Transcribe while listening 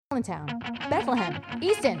Allentown, Bethlehem,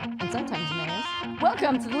 Easton, and sometimes Emmaus.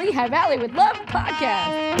 Welcome to the Lehigh Valley with Love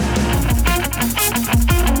podcast.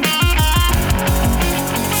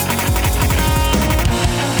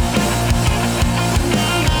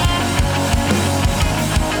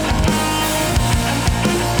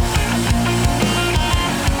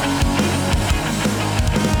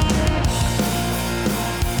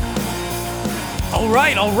 All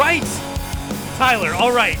right. Tyler,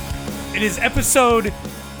 all right. It is episode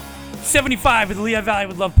 75 of the Lehigh Valley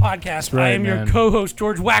with Love podcast. Right, I am man. your co-host,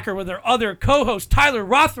 George Wacker, with our other co-host, Tyler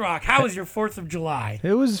Rothrock. How was your 4th of July?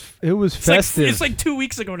 It was festive. It's like 2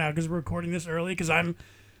 weeks ago now because we're recording this early because I'm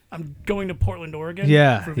going to Portland, Oregon for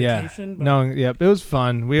yeah. vacation. But It was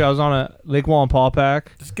fun. I was on a Lake Wallenpaupack.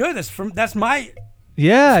 it's good. That's my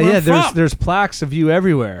Yeah, That's where yeah. I'm There's from. there's plaques of you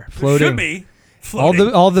everywhere floating. should be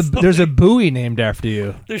floating. There's a buoy named after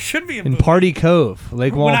you There should be a in movie. Party Cove,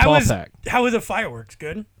 Lake Wallenpaupack. How were the fireworks?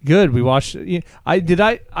 Good. Good. We watched.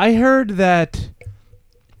 I heard that.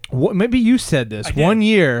 Maybe you said this I did. 1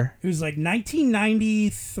 year. It was like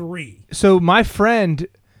 1993. So my friend,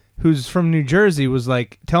 who's from New Jersey, was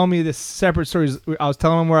like telling me this separate story. I was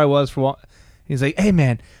telling him where I was for. He's like, "Hey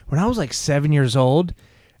man, when I was like 7 years old,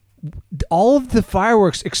 all of the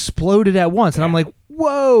fireworks exploded at once," and I'm like,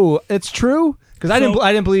 "Whoa, it's true." Because I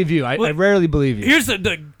didn't believe you. I rarely believe you. Here's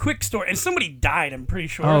the quick story, and somebody died. I'm pretty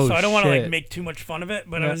sure, Oh, so I don't want to shit. make too much fun of it.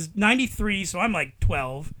 But Yeah. I was 93, so I'm like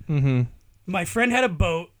 12. Mm-hmm. My friend had a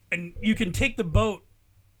boat, and you can take the boat.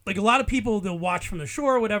 Like a lot of people, they'll watch from the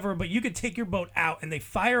shore or whatever, but you could take your boat out, and they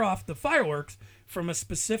fire off the fireworks from a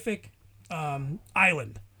specific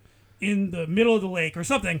island in the middle of the lake or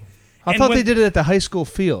something. I thought they did it at the high school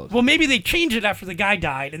field. Well, maybe they changed it after the guy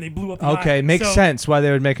died, and they blew up the Okay, island. makes So- sense why they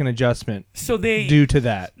would make an adjustment So they due to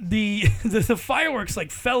that. the fireworks like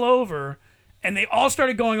fell over and they all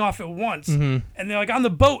started going off at once and they're like on the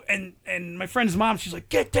boat and my friend's mom, she's like,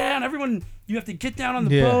 get down, everyone, you have to get down on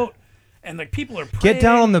the Yeah. boat, and like people are praying. Get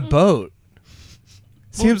down on the boat.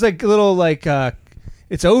 Seems like a little like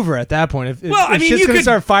it's over at that point. If Well, I mean, shit's you gonna could-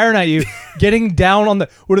 start firing at you, getting down on the.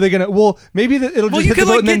 What are they gonna? Well, maybe it'll Well, just you hit the could boat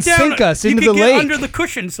like and then get down, sink us you into could the get lake. under the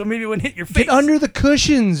cushion so maybe it wouldn't hit your face. Get under the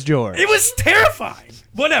cushions, George. It was terrifying.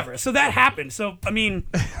 Whatever. So that happened. So I mean,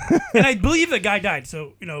 and I believe the guy died.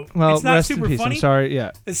 So well, it's not rest super in peace. funny. I'm sorry.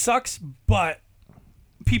 Yeah. It sucks, but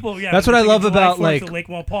people, That's what I love about, like, Lake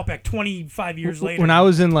Wallenpaupack 25 years later. When I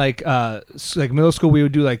was in like middle school, we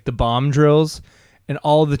would do like the bomb drills, and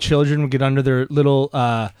all the children would get under their little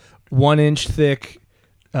 1 inch thick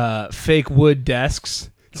fake wood desks.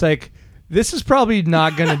 It's like, this is probably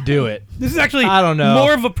not gonna do it. This is actually I don't know.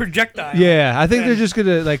 more of a projectile. Yeah, I think And- they're just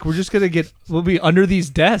gonna we'll be under these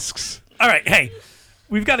desks. All right, hey,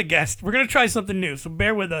 we've got a guest. We're gonna try something new, so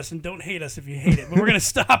bear with us and don't hate us if you hate it. But we're gonna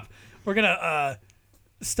stop. We're gonna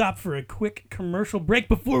stop for a quick commercial break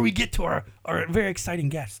before we get to our very exciting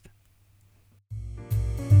guest.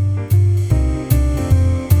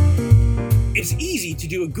 It's easy to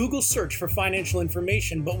do a Google search for financial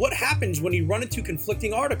information, but what happens when you run into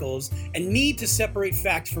conflicting articles and need to separate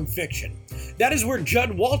fact from fiction? That is where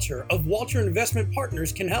Judd Walter of Walter Investment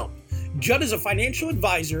Partners can help. Judd is a financial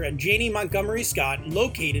advisor at Janney Montgomery Scott,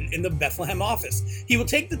 located in the Bethlehem office. He will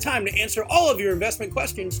take the time to answer all of your investment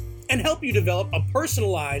questions and help you develop a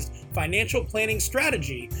personalized financial planning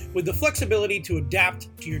strategy with the flexibility to adapt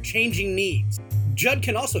to your changing needs. Judd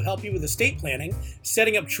can also help you with estate planning,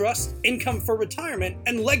 setting up trust, income for retirement,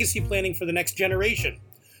 and legacy planning for the next generation.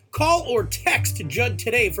 Call or text Judd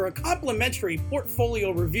today for a complimentary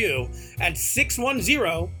portfolio review at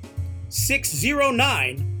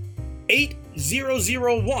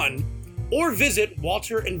 610-609-8001 or visit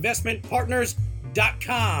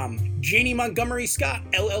walterinvestmentpartners.com. Janney Montgomery Scott,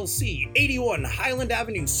 LLC, 81 Highland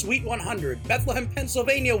Avenue, Suite 100, Bethlehem,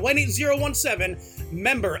 Pennsylvania, 18017.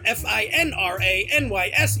 Member FINRA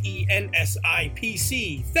NYSE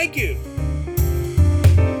NSIPC. Thank you.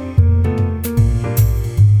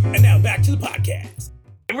 And now back to the podcast.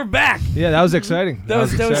 And we're back. Yeah, that was exciting. That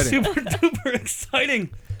was exciting. super duper exciting.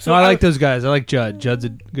 So I like those guys. I like Judd. Judd's a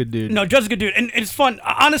good dude. No, Judd's a good dude, and it's fun.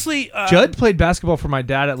 Honestly, Judd played basketball for my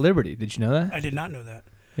dad at Liberty. Did you know that? I did not know that.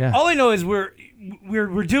 Yeah. All I know is we're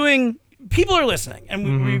doing. People are listening,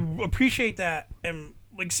 and we appreciate that. And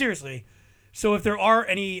like seriously, so if there are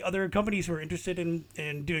any other companies who are interested in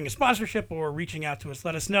doing a sponsorship or reaching out to us,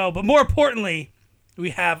 let us know. But more importantly, we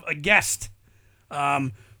have a guest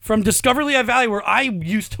from Discover Lehigh Valley, where I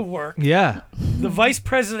used to work. Yeah. The vice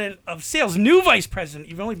president of sales, new vice president.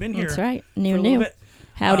 You've only been here. That's right. for a little New. bit.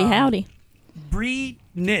 Howdy, howdy. Bree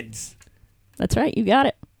Nids. That's right. You got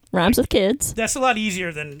it. Rhymes with kids. That's a lot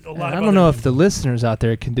easier than a lot of I don't know if the listeners out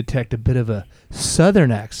there can detect a bit of a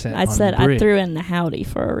southern accent. I on said Brie. I threw in the howdy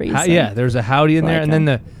for a reason. Yeah, there's a howdy in there, Like and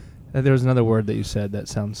then there was another word that you said that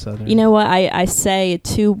sounds southern. You know what? I say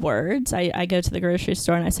 2 words. I go to the grocery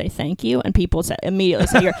store and I say thank you, and people immediately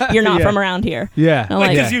say you're not Yeah. from around here. Yeah. I'm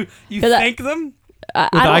like, Because you 'Cause thank them? I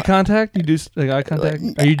With don't- eye contact? You do eye contact?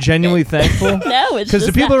 Are you genuinely thankful? No, it's Because the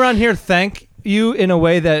just people that, around here thank you in a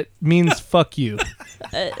way that means fuck you.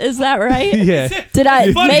 is that right? Yeah. Did I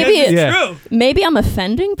It's funny, maybe it's Yeah. true. maybe I'm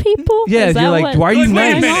offending people? Yeah, Is you're that like, what, why are you Like, wait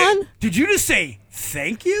a going nice? minute. on? Did you just say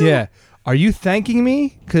thank you? Yeah. Are you thanking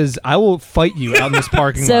me? Because I will fight you out in this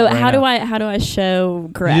parking So lot. right how do I show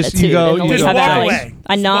just- gratitude you go- in the you Lehigh go, Valley? "Thanks."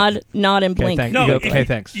 I nod and now? blink. Okay, No, you go, if hey,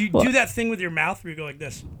 thanks. You What? do that thing with your mouth where you go like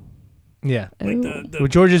this. Yeah. Like Ooh. the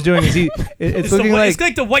What George is doing is it's the looking white- like it's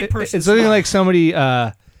like the white person It's looking smile. like somebody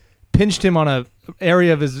pinched him on a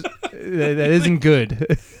area of his that isn't good.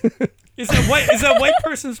 Is that white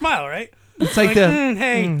person smile, right? It's like the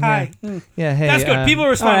hey, hi. Mm. yeah, hey. That's good. People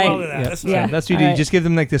respond Alright. well to that. Yeah, That's yeah. that's what you do. All You right. just give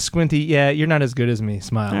them like the squinty. Yeah, you're not as good as me.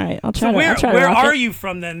 Smile. All right, I'll So try to. where rock are it. you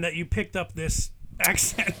from then that you picked up this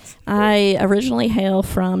accent? I originally hail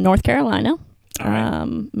from North Carolina. All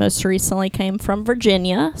right. Most recently came from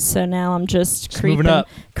Virginia, so now I'm just moving up.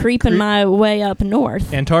 creeping my way up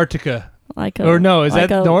north. Antarctica. Like a, Or no, is like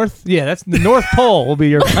that a- north? Yeah, that's the North Pole will be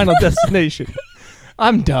your final destination.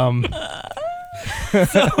 I'm dumb.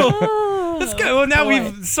 Let's go. Well, now boy.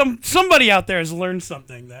 we've somebody out there has learned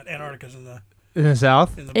something that Antarctica's in the In the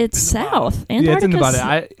south? in the It's in the bottom. south. Yeah, it's in the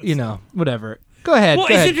Antarctica's bottom. Whatever. Go ahead. Well,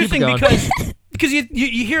 go it's ahead. Keep interesting it going. because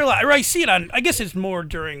you hear a lot, or I see it on. I guess it's more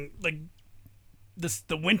during like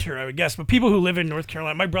the winter, I would guess. But people who live in North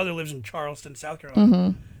Carolina, my brother lives in Charleston, South Carolina,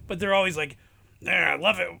 Mm-hmm. but they're always like, I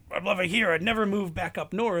love it. I love it here. I'd never move back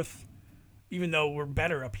up north, even though we're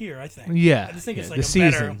better up here. I think. Yeah. I just think it's yeah, like the a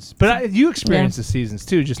better- seasons. But you experience the seasons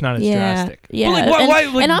too, just not as drastic. Yeah, Well, like, why-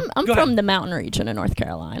 like, and I'm go from ahead. the mountain region of North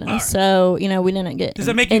Carolina, All right. so we didn't get Does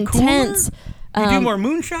that make you cooler? intense. You do more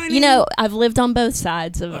moonshine. I've lived on both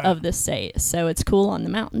sides of the state, so it's cool on the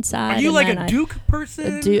mountainside. Are you and like then a I- Duke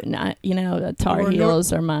person? the Tar Or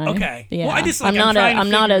Heels are my Okay. Yeah, Well, I just, like, I'm I'm not trying to I'm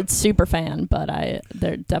not figure- a super fan, but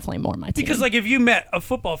they're definitely more my team. Because like if you met a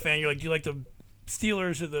football fan, you're like, do you like the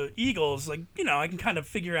Steelers or the Eagles? Like, I can kind of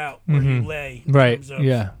figure out where you lay. In Right. terms of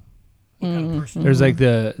Yeah. what kind of person. There's like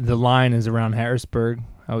the line is around Harrisburg.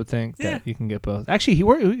 I would think Yeah. that you can get both. Actually, you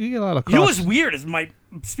get a lot of. You know cross- what's weird is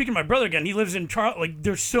speaking of my brother again. He lives in Like,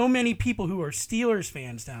 there's so many people who are Steelers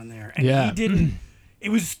fans down there, and Yeah. he didn't. It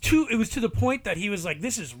was to the point that he was like,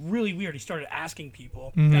 "This is really weird." He started asking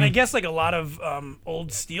people, and I guess like a lot of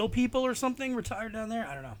old Steel people or something retired down there.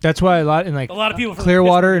 I don't know. That's why a lot in like A lot of people from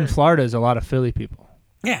Clearwater in Pittsburgh. Florida is a lot of Philly people.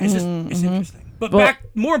 Yeah, it's just it's interesting. But Well-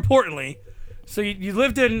 more importantly, so you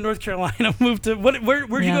lived in North Carolina, moved to where'd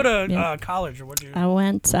you Yeah, go to yeah. college or what'd you? I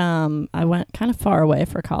went kind of far away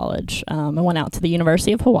for college. I went out to the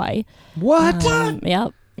University of Hawaii. What?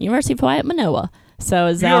 Yep, University of Hawaii at Manoa. So I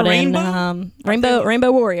was You a out Rainbow? in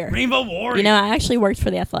Rainbow Warrior. Rainbow Warrior. You know, I actually worked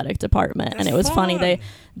for the athletic department, and That's it was funny. fun.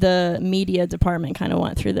 The media department kind of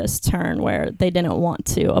went through this turn where they didn't want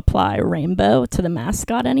to apply rainbow to the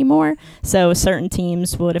mascot anymore. So certain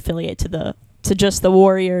teams would affiliate to just the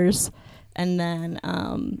Warriors, and then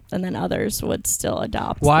others would still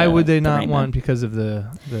adopt. Why would they the not rainbow. want because of the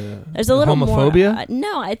There's a little homophobia? more.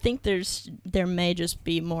 No, I think there may just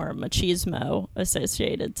be more machismo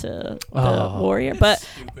associated to the Warrior, but.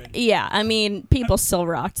 Stupid. Yeah, I mean, people still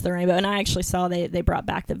rocked the rainbow, and I actually saw they brought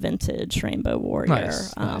back the vintage Rainbow Warrior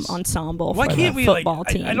Nice. ensemble Why for can't the we like? football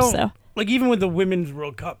team. I don't So like even with the women's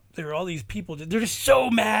World Cup. There are all these people. They're just so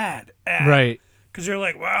mad. Right. Because they're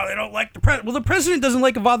like, wow, they don't like the president. Well, the president doesn't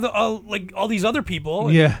like like all these other people.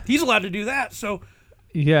 and Yeah. he's allowed to do that. So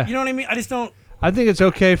Yeah. you know what I mean? I just don't. I think it's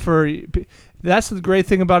okay for. That's the great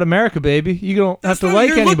thing about America, baby. You don't have That's to not- like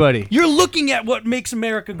you're anybody. you're looking at what makes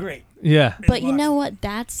America great. Yeah. but you know what?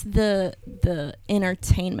 That's the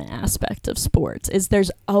entertainment aspect of sports. Is there's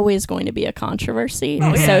always going to be a controversy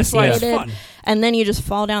Oh, yeah, that's why it's associated, fun. and then you just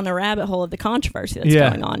fall down the rabbit hole of the controversy that's Yeah.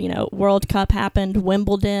 going on. You know, World Cup happened,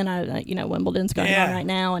 Wimbledon. Wimbledon's going Yeah. on right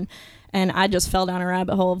now, and I just fell down a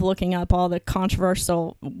rabbit hole of looking up all the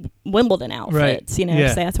controversial Wimbledon outfits. You know, 'cause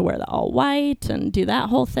Yeah. they have to wear the all white and do that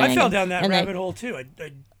whole thing. I fell down that and rabbit hole too. I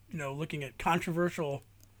looking at controversial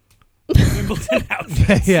Wimbledon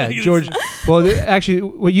outfits. Yeah, George. Well, actually,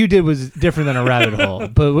 what you did was different than a rabbit hole.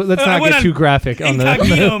 But let's I not went get on too graphic on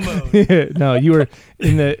Incognito mode. the. No, you were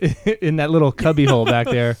in that little cubby hole back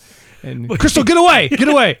there, And Crystal, get away! Get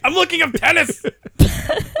away! I'm looking up tennis.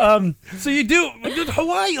 So you do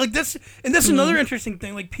Hawaii, like that's another interesting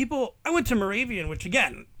thing. Like people, I went to Moravian, which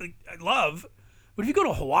again, like, I love, but if you go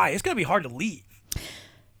to Hawaii, it's gonna be hard to leave.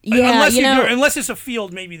 Yeah, unless it's a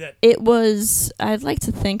field, maybe that. It was, I'd like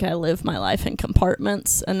to think I live my life in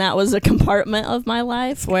compartments, and that was a compartment of my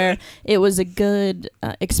life where it was a good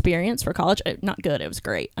experience for college. Not good, it was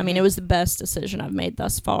great. I mean, it was the best decision I've made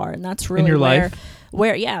thus far, and that's really in your life?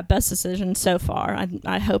 Best decision so far.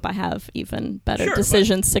 I hope I have even better Sure,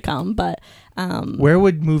 decisions to come, but where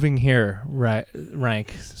would moving here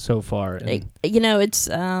rank so far? it's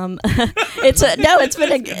it's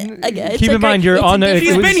been Keep in mind you're on the.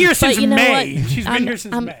 She's been here since you know May. what? She's been here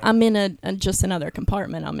since May. I'm in just another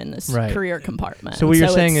compartment. I'm in this career compartment. So what you're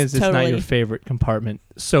saying is it's totally, not your favorite compartment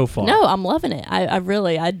so far. No, I'm loving it. I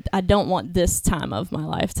really don't want this time of my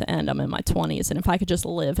life to end. I'm in my 20s, and if I could just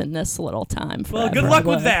live in this little time forever. Well, good luck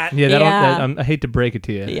with that. Yeah, I hate to break it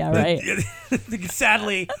to you. Yeah, right.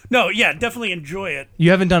 Sadly, no. Yeah, definitely enjoy it.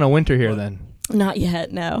 You haven't done a winter here then. Not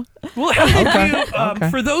yet, no. Well, how did you?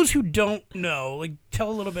 For those who don't know, like, tell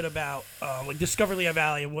a little bit about like Discover Lehigh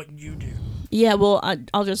Valley and what you do. Yeah, well,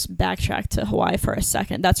 I'll just backtrack to Hawaii for a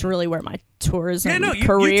second. That's really where my tourism you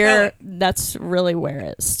career. That's really where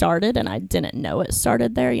it started, and I didn't know it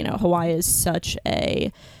started there. Hawaii is such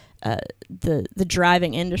a the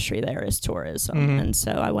driving industry there is tourism, and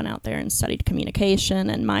so I went out there and studied communication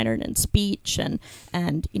and minored in speech, and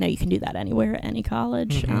you can do that anywhere at any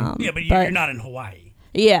college. But you're not in Hawaii.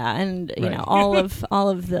 Yeah, and Right. all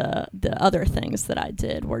of the other things that I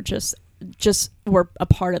did were just were a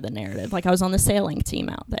part of the narrative. Like I was on the sailing team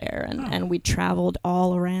out there, and we traveled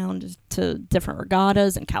all around to different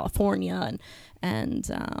regattas in California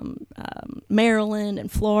and Maryland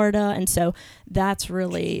and Florida, and so that's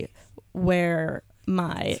really where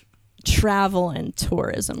my travel and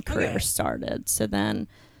tourism career started. So then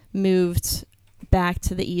moved back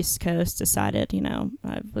to the East Coast, decided,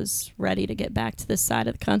 I was ready to get back to this side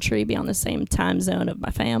of the country, be on the same time zone of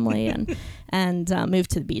my family, and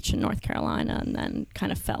moved to the beach in North Carolina, and then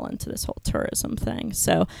kind of fell into this whole tourism thing.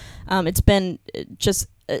 So it's been just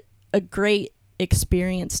a great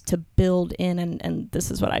experience to build in, and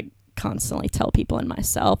this is what I constantly tell people and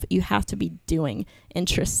myself: you have to be doing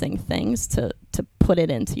interesting things to put it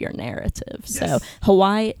into your narrative. Yes. So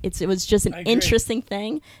Hawaii, it was just an interesting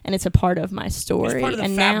thing, and it's a part of my story. It's part of the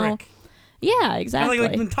and fabric. Yeah, exactly. Kind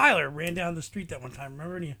of like when Tyler ran down the street that one time.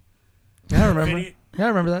 Remember? Yeah, I remember. Yeah, I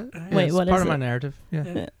remember that. Wait, it's what part is of my it? narrative.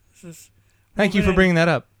 Yeah. It's just, Thank you for bringing that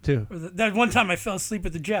up too. that one time I fell asleep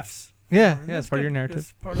at the Jeffs. Yeah, it's part of your narrative.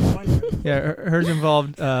 It's part of my narrative. Yeah, hers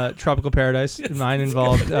involved tropical paradise. Mine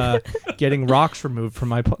involved getting rocks removed from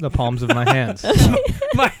the palms of my hands.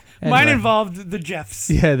 Mine involved the Jeffs.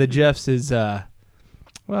 Yeah, the Jeffs is it's I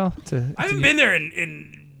haven't been there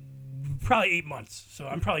in probably 8 months, so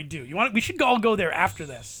I'm probably due. We should all go there after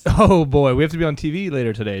this. Oh boy, we have to be on TV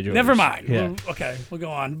later today, George. Never mind. Yeah. We'll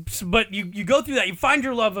go on. But you go through that. You find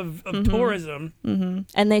your love of tourism. Mm-hmm.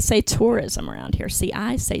 And they say tourism around here. See,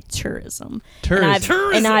 I say tourism.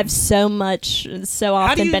 Tourism. And I've so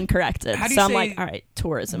often been corrected. how do you So I'm say- like, all right,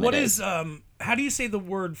 tourism. What it is how do you say the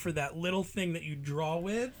word for that little thing that you draw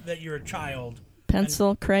with that you're a child?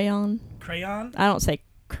 pencil, crayon? Crayon? I don't say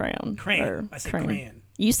crayon. Crayon. I say crayon.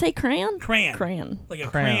 You say crayon? Crayon. Crayon. Like a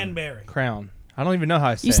Crayon. cranberry. Crown. I don't even know how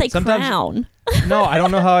I say You say it. Sometimes, crown. No, I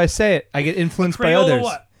don't know how I say it. I get influenced by Crayola others.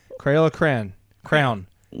 what? Crayola crayon. Crown.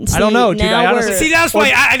 See, I don't know, dude. now I we're- honestly, See, that's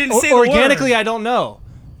why I didn't say the word. organically, I don't know.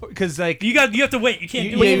 Because like You have to wait. You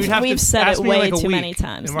can't do yeah, it. you'd have We've to said ask it me way like a too week, many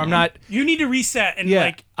times and I'm now. not. You need to reset in Yeah,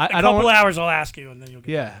 like I a don't- couple hours. I'll ask you, and then you'll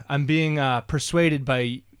get Yeah, I'm being persuaded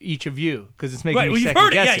by each of you because it's making Right. me Well, you've second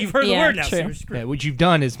heard it. guess Yeah, you've heard the Yeah, word now. So true. you're screwed. Yeah, what you've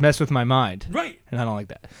done is mess with my mind, Right. and I don't like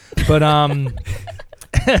that. But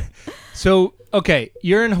so okay,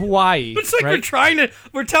 you're in Hawaii. It's like right?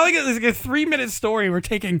 we're telling it like a 3-minute story. We're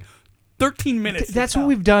taking 13 minutes. to That's tell. what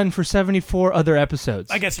we've done for 74 other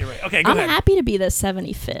episodes. I guess you're right. Okay, go I'm ahead. happy to be the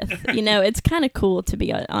 75th. It's kind of cool to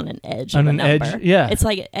be on an edge On of a an number. edge, yeah. It's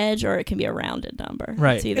like an edge or it can be a rounded number.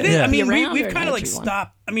 Right. It's either It is, Yeah. I mean, be a round we've or an kind of like edgy one.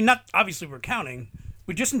 stopped. I mean, not obviously we're counting,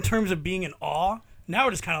 but just in terms of being in awe, now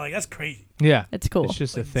we're just kind of like, that's crazy. Yeah, It's cool. It's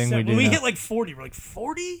just a thing So we do. when we now. hit like 40, we're like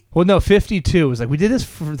 40? Well, no, 52 was like we did this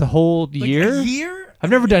for the whole Like year. a year?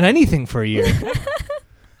 I've never done anything for a year.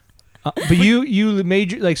 But you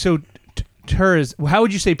made like so. Tours. How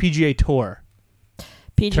would you say PGA Tour?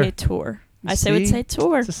 PGA Tour. I would say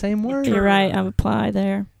tour. It's the same word. You're right. I apply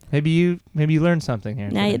there. Maybe you learned something here.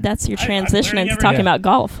 Now today. that's your I'm transition learning into every talking day. about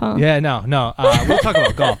golf, huh? Yeah, no. We'll talk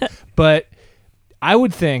about golf, but I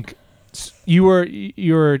would think you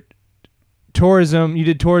were tourism. You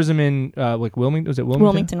did tourism in like Wilmington. Was it Wilmington?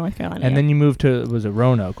 Wilmington, North Carolina. And then you moved to, was it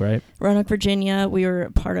Roanoke, right? Roanoke, Virginia. We were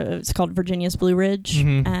part of, it's called Virginia's Blue Ridge,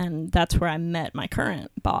 Mhm. and that's where I met my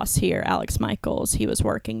current boss here, Alex Michaels. He was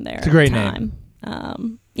working there. It's a great at the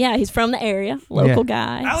time. Yeah, he's from the area, local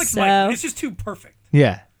guy. Alex so. Michaels. It's just too perfect.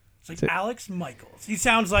 Yeah. It's like So- Alex Michaels. He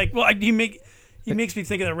sounds like, well, he makes me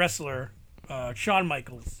think of the wrestler Shawn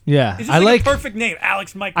Michaels. Yeah. It's just I like like. a perfect name,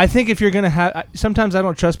 Alex Michaels. I think if you're gonna have, sometimes I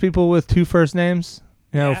don't trust people with two first names.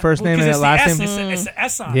 You know, Yeah. first Well, name 'cause and it's the last S, name. It's the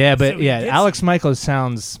S on Yeah, it, but so he yeah, gets Alex it. Michaels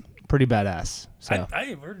sounds pretty badass. So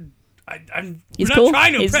I'm He's we're cool. not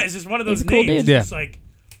trying to He's- impress. It's just one of those he's a cool names. dude. It's Yeah. just like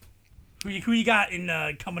who you got in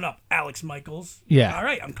coming up? Alex Michaels. Yeah. All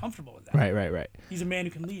right, I'm comfortable with that. right. He's a man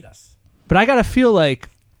who can lead us. But I gotta feel like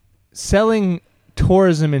selling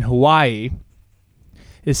tourism in Hawaii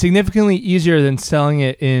is significantly easier than selling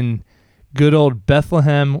it in good old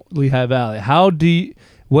Bethlehem, Lehigh Valley.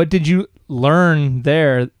 What did you learn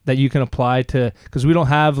there that you can apply to? Because we don't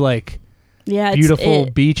have like Yeah, beautiful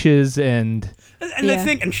beaches and And Yeah. I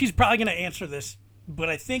think, and she's probably going to answer this, but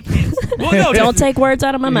I think it's, well, no, Don't take words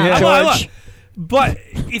out of my mouth, Yeah. I George. will. But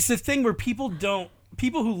it's the thing where people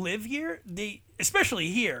who live here, they, especially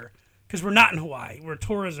here, because we're not in Hawaii, where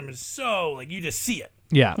tourism is so, like, you just see it.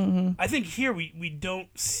 yeah, I think here we don't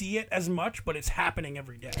see it as much, but it's happening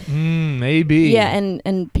every day. maybe. Yeah,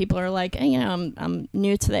 and people are like, hey, I'm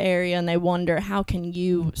new to the area, and they wonder how can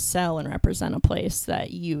you sell and represent a place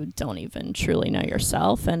that you don't even truly know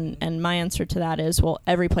yourself. And my answer to that is, well,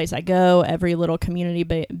 every place I go, every little community,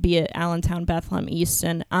 be it Allentown, Bethlehem,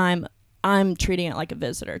 Easton, I'm treating it like a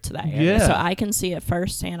visitor to that area. Yeah. So I can see it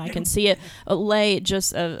firsthand. I can see it, lay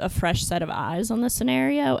just a fresh set of eyes on the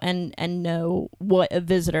scenario and know what a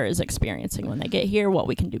visitor is experiencing when they get here, what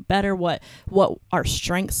we can do better, what our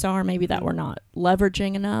strengths are, maybe that we're not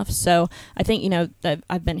leveraging enough. So I think,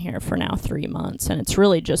 I've been here for now 3 months, and it's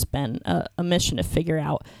really just been a mission to figure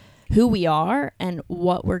out who we are and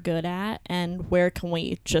what we're good at and where can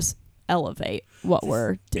we just elevate what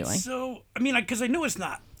we're doing. So, I mean, because I know it's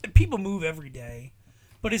not, people move every day,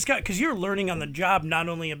 but it's got, because you're learning on the job not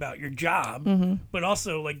only about your job, but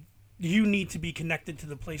also like you need to be connected to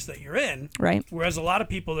the place that you're in. Right. Whereas a lot of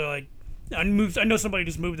people, they're like, I know somebody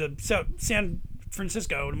just moved to San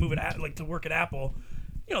Francisco to work at Apple.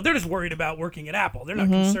 They're just worried about working at Apple. They're not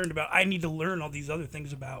concerned about, I need to learn all these other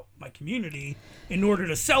things about my community in order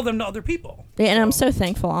to sell them to other people. Yeah, and I'm so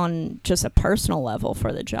thankful on just a personal level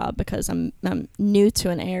for the job because I'm new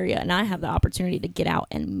to an area and I have the opportunity to get out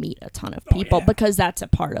and meet a ton of people yeah. because that's a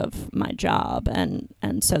part of my job,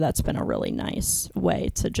 and so that's been a really nice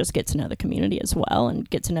way to just get to know the community as well and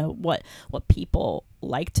get to know what people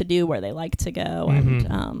like to do, where they like to go, and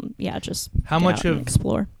just How get much out and of-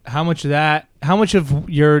 explore. How much of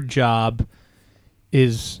your job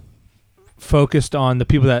is focused on the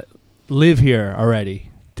people that live here already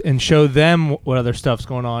and show them what other stuff's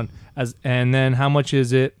going on, and then how much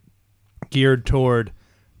is it geared toward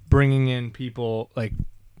bringing in people, like,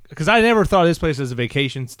 because I never thought of this place as a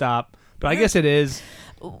vacation stop, but I guess it is.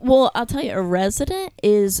 Well, I'll tell you, a resident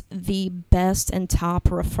is the best and top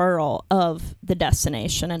referral of the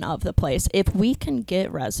destination and of the place. If we can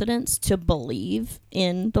get residents to believe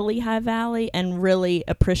in the Lehigh Valley and really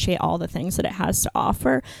appreciate all the things that it has to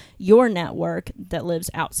offer, your network that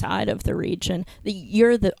lives outside of the region,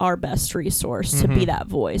 you're our best resource to be that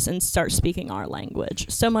voice and start speaking our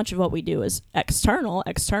language. So much of what we do is external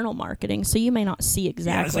marketing, so you may not see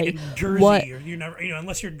exactly it's like in Jersey, what. or you never,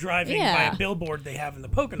 unless you're driving by Yeah. a billboard they have in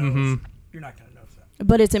the Poconos, you're not going to notice that.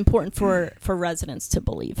 But it's important for residents to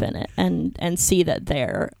believe in it and see that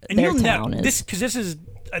their town is. This is,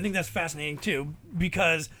 I think that's fascinating too,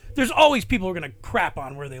 because there's always people who are going to crap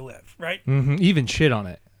on where they live, right? Even shit on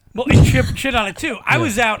it. Well, and shit on it too. I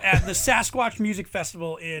was out at the Sasquatch Music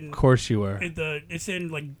Festival Of course you were.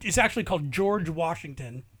 it's actually called George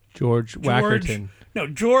Washington. George Wackerton. No,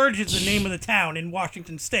 George is the name of the town in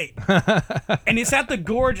Washington State. And it's at the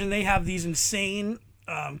Gorge, and they have these insane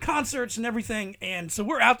concerts and everything. And so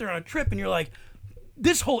we're out there on a trip, and you're like,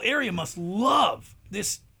 this whole area must love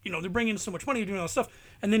this. They're bringing in so much money, doing all this stuff.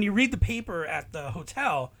 And then you read the paper at the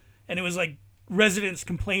hotel, and it was like residents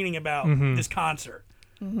complaining about this concert.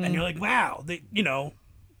 And you're like, wow,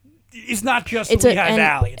 it's not just the Lehigh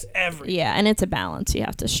Valley, it's everywhere. Yeah, and it's a balance you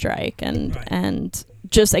have to strike, and Right. and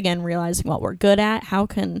just again realizing what we're good at. How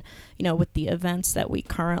can with the events that we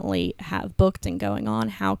currently have booked and going on,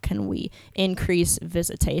 how can we increase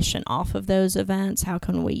visitation off of those events? How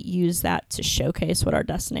can we use that to showcase what our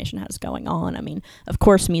destination has going on? I mean, of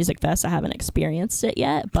course, Music Fest, I haven't experienced it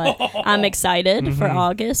yet, but I'm excited for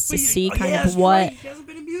August to see kind of what. Right. She hasn't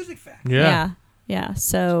been in Music Fest. Yeah. Yeah.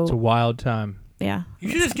 So It's a wild time. yeah. You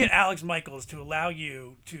should just get Alex Michaels to allow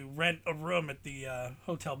you to rent a room at the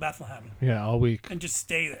Hotel Bethlehem Yeah, all week. and just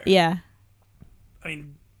stay there. Yeah. I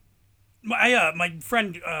mean, my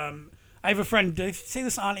friend, I have a friend. Did I say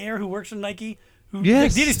this on air? Who works in Nike? Who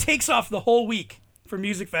Yes. he just takes off the whole week for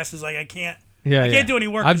Music Fest. Is like I can't Yeah, can't do any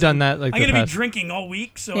work. I've 'cause done that. Like I'm the gonna past. be drinking all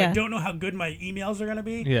week, so Yeah. I don't know how good my emails are gonna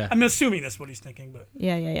be. Yeah. I'm assuming that's what he's thinking, but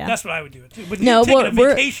Yeah. that's what I would do it too. But No, he's taking a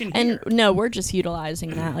we're vacation here. we're just utilizing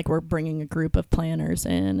that. Like we're bringing a group of planners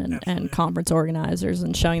in and Absolutely. conference organizers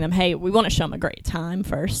and showing them, hey, we want to show them a great time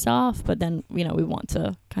first off, but then we want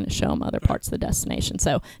to kind of show them other parts of the destination.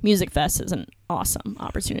 So Music Fest is an awesome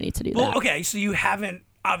opportunity to do Well, that. okay, so you haven't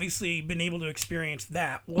obviously been able to experience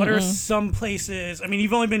that. What are some places? I mean,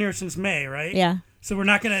 you've only been here since May, right? Yeah. So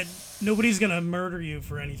nobody's gonna murder you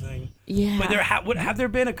for anything. Yeah. But have there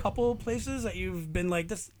been a couple places that you've been like,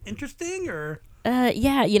 this interesting, or?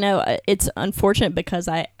 Yeah, it's unfortunate because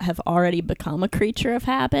I have already become a creature of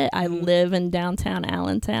habit. I live in downtown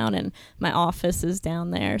Allentown and my office is down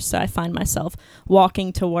there. So I find myself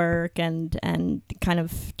walking to work and kind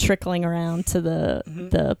of trickling around to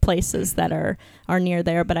the places that are near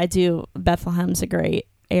there. But Bethlehem's a great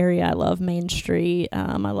area. I love Main Street.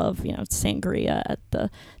 I love, Sangria at the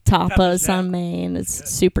Tapas yeah. on Main. It's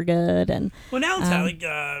super good. And Well, now it's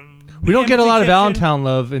We don't get a lot of Kitchen. Allentown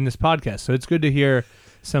love in this podcast, so it's good to hear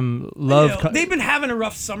some love. They've been having a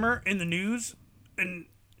rough summer in the news, and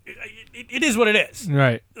it is what it is.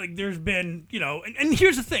 Right. Like there's been, and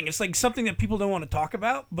here's the thing: it's like something that people don't want to talk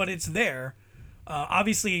about, but it's there.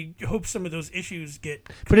 Obviously, you hope some of those issues get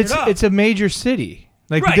But cleared up. it's a major city.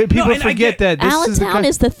 Like Right. people No, and I forget get- that this Allentown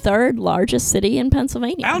is is the third largest city in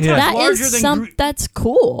Pennsylvania. Allentown's That larger is than that's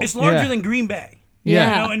cool. It's larger Yeah. than Green Bay.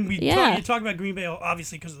 Yeah. And Yeah. you talk about Green Bay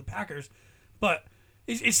obviously because of the Packers, but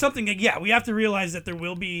it's something that we have to realize that there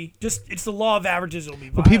will be it's the law of averages. It'll be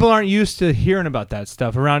But people aren't used to hearing about that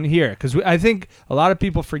stuff around here because I think a lot of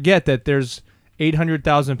people forget that there's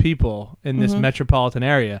 800,000 people in this metropolitan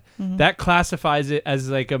area. That classifies it as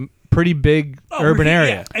like a pretty big urban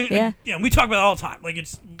area. Yeah, we talk about it all the time. Like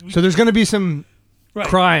So there's going to be some right.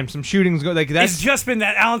 crime, some shootings. Like that's It's just been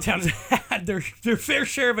that Allentown's had their fair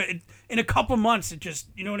share of it. In a couple months, it just,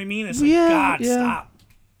 you know what I mean? It's like, God, stop.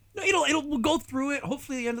 No, we'll go through it.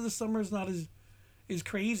 Hopefully, the end of the summer is not as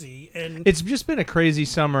crazy. And it's just been a crazy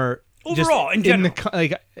summer. Overall, in general.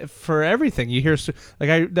 For everything you hear,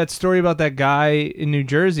 that story about that guy in New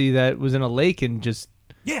Jersey that was in a lake and just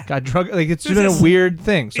got drug. Like it's There's been this- a weird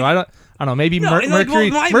thing. So I don't know. Maybe No, and like,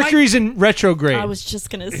 Mercury. well, Mercury's in retrograde. I was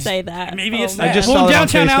just gonna say that. maybe Oh, it's man. I just Well, saw that on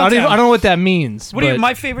downtown Facebook. I Allentown. don't know what that means. What are but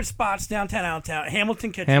my favorite spots downtown Allentown?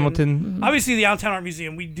 Hamilton Kitchen. Hamilton. Obviously, the Allentown Art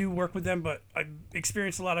Museum. We do work with them, but I've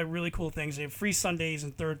experienced a lot of really cool things. They have free Sundays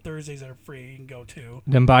and third Thursdays that are free. You can go to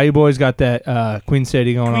Then Bayou Boys got that Queen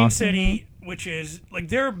City going Queen on. City, which is like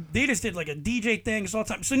they just did like a DJ thing. It's all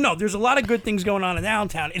the time. So no, there's a lot of good things going on in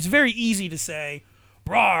Allentown. It's very easy to say,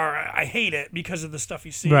 "Rawr, I hate it" because of the stuff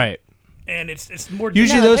you see. Right. And it's more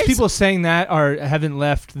Usually, No, those there's- people saying that haven't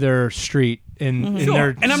left their street in Sure. their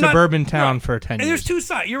And I'm not- suburban town right. for 10 And years. there's two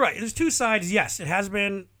sides. You're right. There's two sides. Yes, it has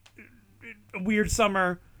been a weird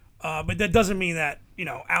summer, but that doesn't mean that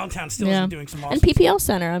Allentown still isn't doing some awesome And PPL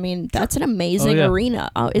Center, I mean, that's an amazing yeah. arena.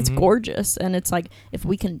 It's gorgeous, and it's like if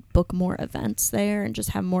we can book more events there and just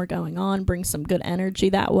have more going on, bring some good energy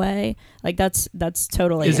that way. Like that's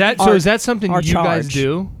totally. Is that something our you guys charge.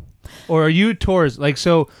 do, or are you tours? Like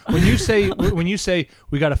so when you say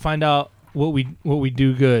we got to find out what we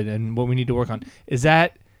do good and what we need to work on, is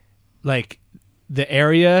that like the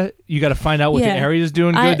area you got to find out what the Yeah. area is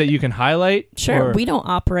doing good that you can highlight? Sure, or- we don't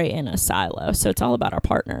operate in a silo, so it's all about our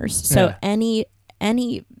partners. So Yeah.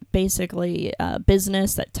 any basically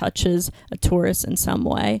business that touches a tourist in some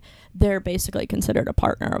way, they're basically considered a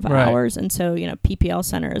partner of Right. ours. And so PPL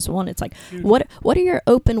Center is one. It's like what are your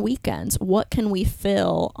open weekends? What can we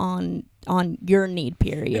fill on your need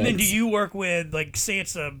periods? And then do you work with, like, say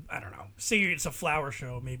it's a flower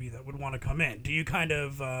show maybe that would want to come in. Do you kind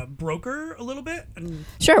of broker a little bit?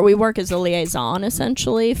 Sure, we work as a liaison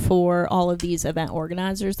essentially for all of these event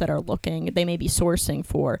organizers that are looking. They may be sourcing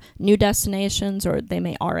for new destinations or they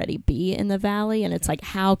may already be in the valley, and it's like,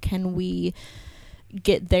 how can we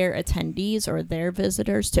get their attendees or their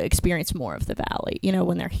visitors to experience more of the valley?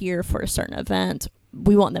 When they're here for a certain event,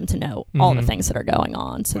 we want them to know all the things that are going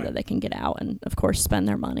on so that they can get out and, of course, spend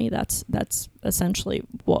their money. That's essentially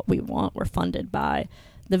what we want. We're funded by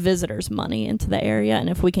the visitors' money into the area, and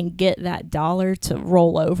if we can get that dollar to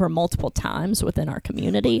roll over multiple times within our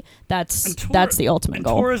community, that's the ultimate and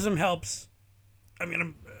goal. Tourism helps. I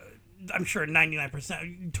mean, I'm sure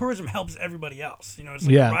 99%. Tourism helps everybody else. It's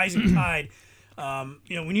like a rising tide.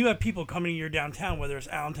 When you have people coming to your downtown, whether it's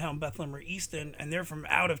Allentown, Bethlehem, or Easton, and they're from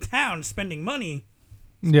out of town spending money,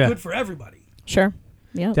 it's good for everybody. Sure.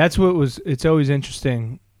 Yeah. That's what it's always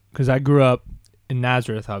interesting because I grew up in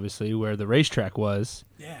Nazareth, obviously, where the racetrack was.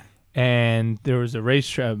 Yeah. And there was a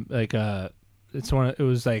racetrack, like, it was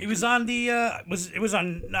on the, it was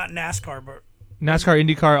on not NASCAR, but. NASCAR,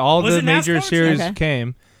 IndyCar, all the major NASCAR? series Okay.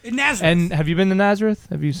 came. In Nazareth. And have you been to Nazareth?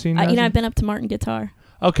 Have you seen Nazareth? I've been up to Martin Guitar.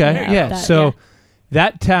 Okay, yeah. So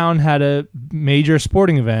that town had a major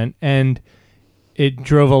sporting event, and it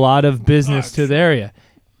drove a lot of business to the area.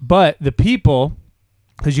 But the people,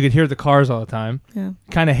 because you could hear the cars all the time,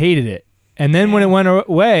 kind of hated it. And then when it went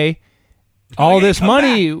away, all this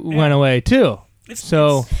money went away too.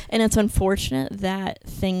 And it's unfortunate that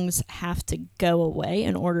things have to go away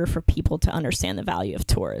in order for people to understand the value of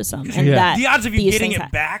tourism. And that the odds of you getting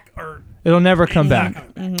it back are... It'll never come back.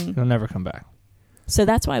 It'll never come back. So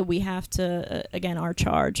that's why we have to, again, our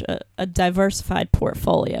charge, a diversified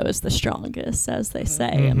portfolio is the strongest, as they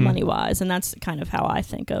say, money-wise. And that's kind of how I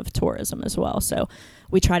think of tourism as well. So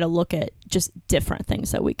we try to look at just different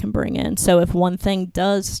things that we can bring in. So if one thing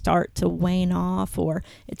does start to wane off or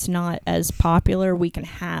it's not as popular, we can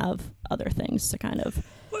have other things to kind of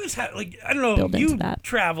I don't know, you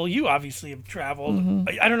travel. You obviously have traveled.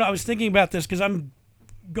 I don't know, I was thinking about this because I'm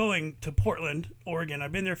going to Portland, Oregon.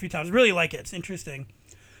 I've been there a few times. I really like it. It's interesting.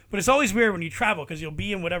 But it's always weird when you travel because you'll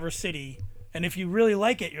be in whatever city, and if you really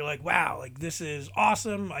like it, you're like, wow, like this is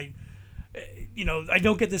awesome. I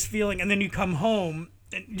don't get this feeling, and then you come home,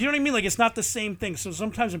 and you know what I mean? Like it's not the same thing. So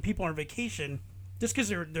sometimes when people are on vacation, just because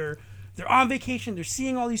they're on vacation, they're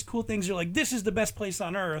seeing all these cool things, they're like, this is the best place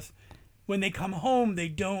on earth. When they come home, they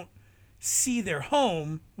don't see their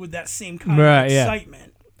home with that same kind of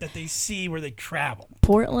excitement that they see where they travel.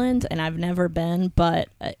 Portland, and I've never been, but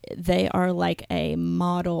they are like a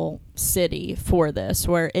model city for this,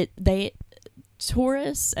 where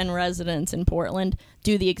tourists and residents in Portland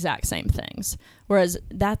do the exact same things. Whereas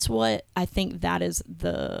that's what I think that is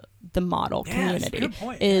the model community. That's a good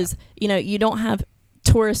point. You don't have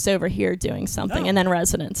tourists over here doing something and then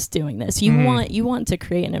residents doing this. You want to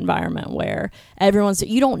create an environment where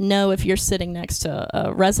you don't know if you're sitting next to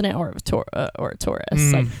a resident or a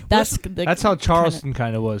tourist. Like that's how Charleston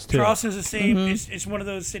kind of was too. Charleston's the same. It's one of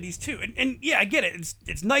those cities too. And yeah, I get it.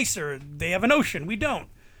 It's nicer. They have an ocean. We don't.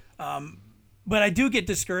 But I do get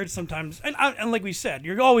discouraged sometimes. And like we said,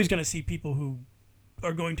 you're always going to see people who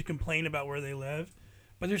are going to complain about where they live.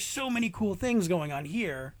 But there's so many cool things going on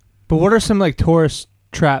here. But what are some like tourist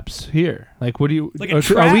traps here? Like, what do you? Like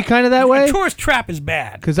are we kind of that way? A tourist trap is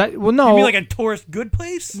bad. No. You mean like a tourist good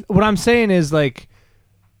place? What I'm saying is like,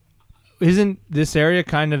 isn't this area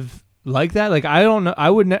kind of like that? Like, I don't know. I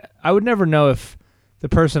would never know if the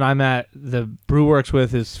person I'm at the brew works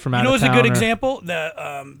with is from out of town. You know, it's a good example.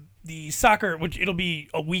 The soccer, which it'll be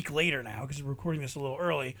a week later now because we're recording this a little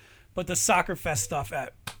early, but the Soccer Fest stuff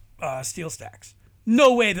at Steel Stacks.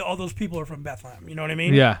 No way that all those people are from Bethlehem. You know what I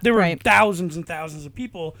mean? Yeah. There were thousands and thousands of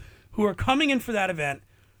people who are coming in for that event,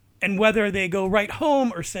 and whether they go right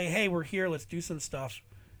home or say, hey, we're here, let's do some stuff.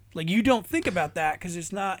 Like, you don't think about that because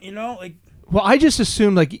it's not, like... Well, I just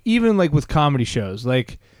assume, like, even, like, with comedy shows,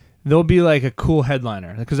 like, there'll be, like, a cool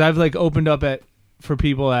headliner. Because I've, like, opened up for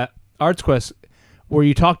people at Arts Quest where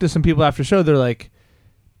you talk to some people after show, they're like,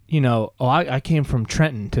 I came from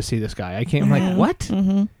Trenton to see this guy. I'm like, what?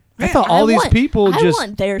 Mm-hmm. I thought all these people I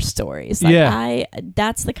want their stories. Like,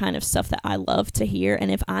 that's the kind of stuff that I love to hear.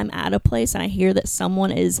 And if I'm at a place and I hear that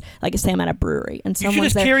someone is, like, say I'm at a brewery and someone's you should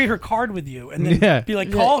just there, carry her card with you and then be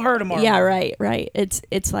like, call her tomorrow. Yeah, right.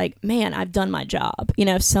 It's like, man, I've done my job.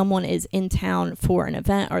 If someone is in town for an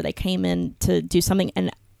event or they came in to do something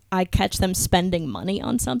and I catch them spending money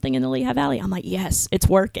on something in the Lehigh Valley, I'm like, yes, it's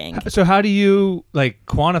working. So how do you, like,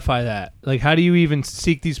 quantify that? Like, how do you even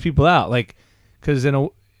seek these people out? Like, because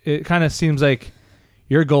it kind of seems like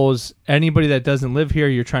your goal is anybody that doesn't live here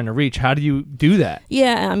you're trying to reach. How do you do that?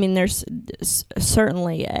 Yeah, I mean, there's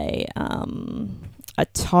certainly a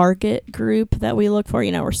target group that we look for.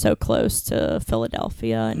 We're so close to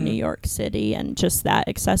Philadelphia and New York City and just that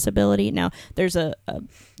accessibility. Now, there's a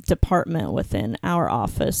department within our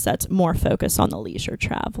office that's more focused on the leisure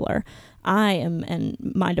traveler. I am, and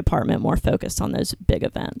my department, more focused on those big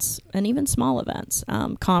events and even small events,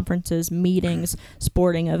 conferences, meetings,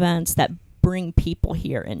 sporting events that bring people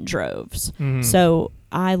here in droves. Mm-hmm. So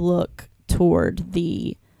I look toward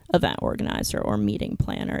the event organizer or meeting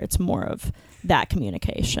planner. It's more of that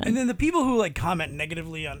communication. And then the people who like comment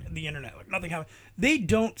negatively on the internet, like nothing happened, they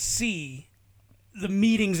don't see the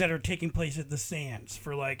meetings that are taking place at the Sands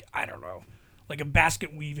for like, I don't know, like a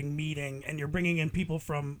basket weaving meeting and you're bringing in people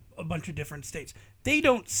from a bunch of different states. They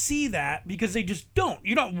don't see that because they just don't.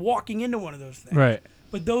 You're not walking into one of those things. Right.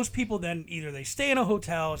 But those people then either they stay in a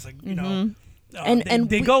hotel, it's like, you know, And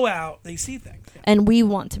they we- go out, they see things. Yeah. And we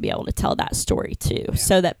want to be able to tell that story too,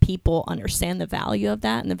 so that people understand the value of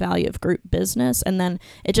that and the value of group business. And then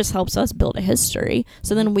it just helps us build a history.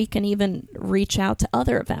 So then we can even reach out to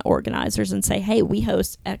other event organizers and say, hey, we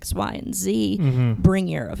host X, Y, and Z. Bring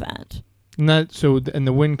your event. And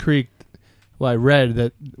the Wind Creek, well, I read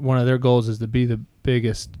that one of their goals is to be the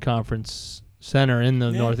biggest conference center in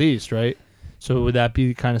the Northeast, right? So would that be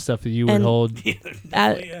the kind of stuff that you would hold?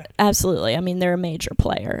 Yeah. Absolutely. I mean, they're a major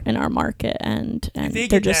player in our market, and If they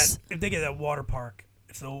they're get just if they get that water park,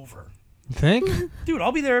 it's over. You think? Dude,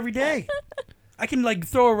 I'll be there every day. I can like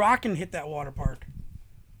throw a rock and hit that water park.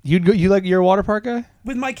 You'd go? You like you're a water park guy?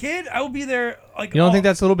 With my kid, I will be there like You don't think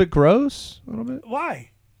that's a little bit gross? A little bit.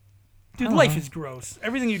 why? Dude, I don't life know. is gross.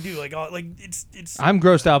 Everything you do, like it's I'm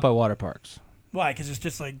grossed out by water parks why? Because it's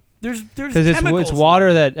just like there's because chemicals. it's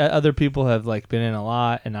water that other people have like been in a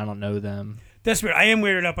lot, and I don't know them. That's weird. I am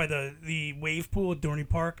weirded out by the wave pool at Dorney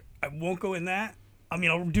Park. I won't go in that. I mean,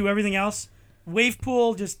 I'll do everything else. Wave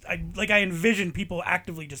pool, just I envision people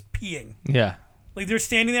actively just peeing. Yeah. Like they're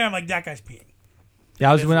standing there. I'm like, that guy's peeing.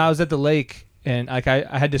 Yeah, when I was at the lake, and like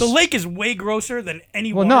I had to. The lake is way grosser than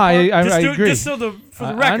any. Well, water no, park. I agree. Just for the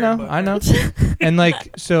record. I know. And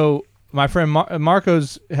like so, my friend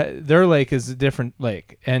Marco's their lake is a different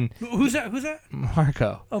lake, and Who's that? Who's that?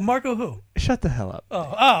 Marco, Oh, Marco who? shut the hell up.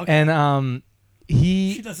 Oh, okay. And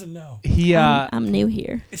She he doesn't know. I'm new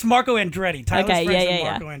here. It's Marco Andretti. Tyler's Okay, friends yeah, with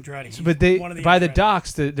yeah, Marco Andretti. He's but they one of the by the Andrettis.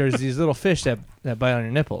 docks there's these little fish that bite on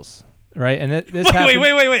your nipples, right? And this Wait, happened,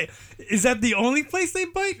 wait. Is that the only place they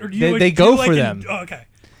bite, or do you? They do go you like for in- them. Oh, okay.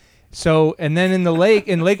 So and then in Lake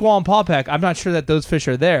Wallenpaupack, I'm not sure that those fish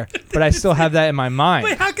are there, but I still have that in my mind.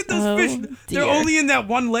 Wait, how could those Oh, fish? They're dear. only in that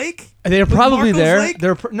one lake. They're probably Marco's there. lake?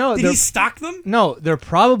 They're Did he stock them? No, they're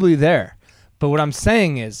probably there. But what I'm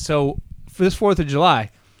saying is, so for this 4th of July,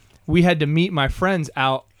 we had to meet my friends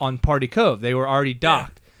out on Party Cove. They were already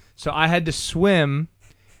docked. So I had to swim.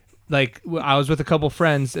 Like, I was with a couple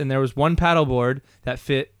friends, and there was one paddleboard that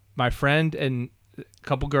fit my friend and a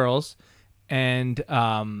couple girls, and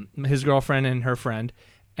his girlfriend and her friend.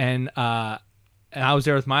 And I was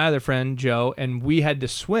there with my other friend, Joe, and we had to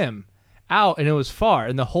swim out, and it was far.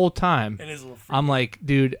 And the whole time, It is a little freaky. I'm like,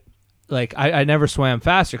 dude, like I never swam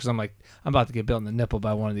faster because I'm like, I'm about to get bit in the nipple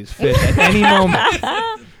by one of these fish at any moment.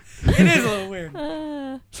 It is a little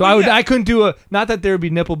weird. So I couldn't do not that there would be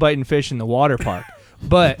nipple biting fish in the water park,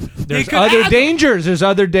 but there's could other add them. dangers. There's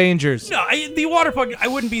other dangers. No, the water park. I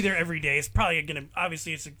wouldn't be there every day. It's probably gonna.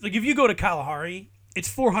 Obviously, it's like if you go to Kalahari,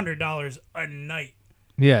 it's $400 a night.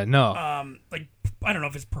 Yeah, no. Like I don't know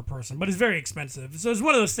if it's per person, but it's very expensive. So it's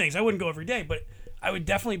one of those things. I wouldn't go every day, but I would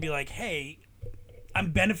definitely be like, hey,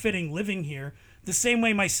 I'm benefiting living here the same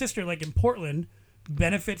way my sister, like in Portland,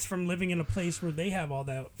 benefits from living in a place where they have all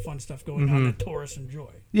that fun stuff going on that tourists enjoy.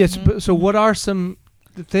 Yes. But, so what are some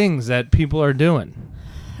things that people are doing,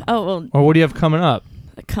 Oh, well, or what do you have coming up?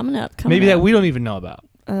 coming up. Maybe that we don't even know about.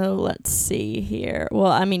 Oh, let's see here.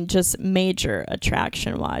 Well, I mean, just major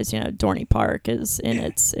attraction wise, Dorney Park is in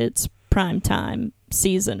its prime time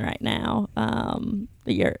season right now. Well,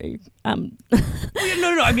 yeah,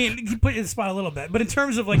 no. I mean, you put it in the spot a little bit, but in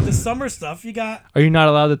terms of like the summer stuff, you got. Are you not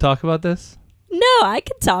allowed to talk about this? No, I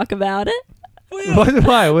can talk about it.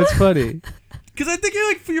 Why? What's funny? Because I think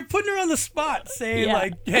you're putting her on the spot, saying Yeah.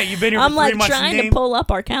 like, "Hey, you've been here I'm for 3 like months." trying name- to pull up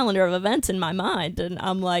our calendar of events in my mind, and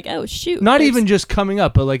I'm like, oh shoot. Not there's- even just coming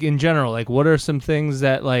up, but like in general, like what are some things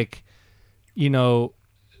that like,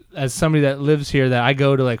 as somebody that lives here that I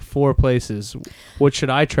go to like 4 places, what should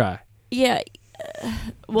I try? Yeah.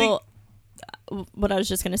 Well, what I was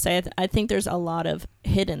just going to say, I think there's a lot of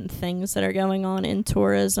hidden things that are going on in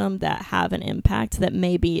tourism that have an impact that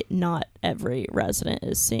maybe not every resident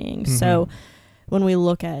is seeing. So when we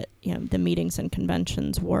look at, the meetings and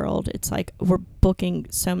conventions world, it's like we're booking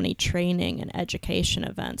so many training and education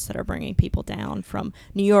events that are bringing people down from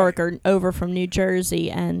New York or over from New Jersey.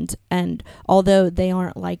 And although they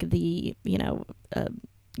aren't like the,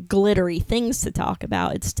 glittery things to talk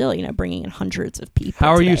about, it's still bringing in hundreds of people.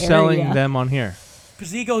 How are to you the selling area. them on here?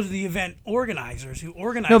 Because he goes to the event organizers who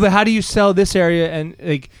organize. No, but how do you sell this area? And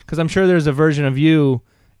like, because I'm sure there's a version of you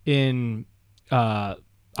in, I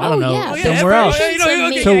don't know, yeah. somewhere else.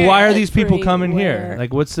 So why are these people coming here?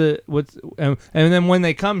 Everywhere. Like, and then when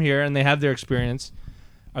they come here and they have their experience,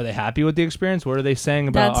 are they happy with the experience? What are they saying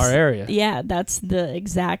about our area? Yeah, that's the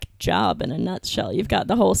exact job in a nutshell. You've got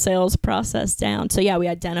the whole sales process down. So yeah, we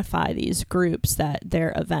identify these groups that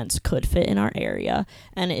their events could fit in our area,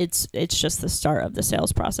 and it's just the start of the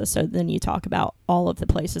sales process. So then you talk about all of the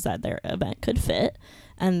places that their event could fit,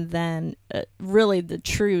 and then really the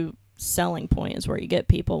true selling point is where you get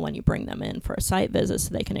people when you bring them in for a site visit so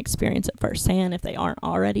they can experience it firsthand if they aren't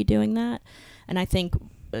already doing that. And I think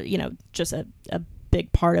just a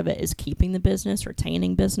big part of it is keeping the business,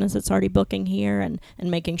 retaining business that's already booking here, and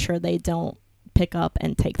making sure they don't pick up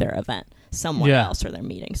and take their event somewhere else, or they're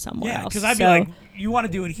meeting somewhere else. Yeah, because I'd be like, you want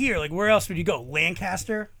to do it here. Like, where else would you go?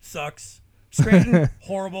 Lancaster? Sucks. Scranton?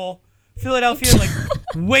 Horrible. Philadelphia? Like,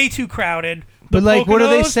 way too crowded. But, like, what are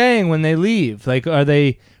they saying when they leave? Like, are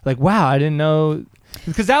they like, wow, I didn't know?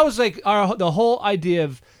 Because that was, like, the whole idea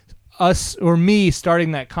of us or me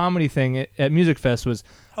starting that comedy thing at Music Fest was,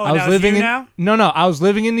 I was living in I was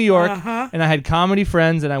living in New York, and I had comedy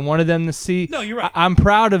friends, and I wanted them to see. No, you're right. I'm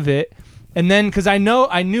proud of it. And then, because I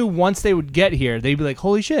knew once they would get here, they'd be like,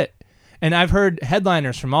 holy shit. And I've heard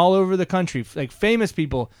headliners from all over the country, like famous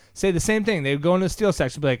people, say the same thing. They would go into the Steel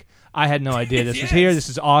Section and be like, I had no idea this was here. This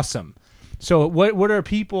is awesome. So what are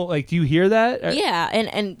people, like, do you hear that? Yeah,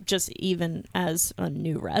 and just even as a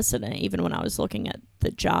new resident, even when I was looking at the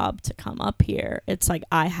job to come up here, it's like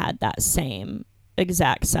I had that same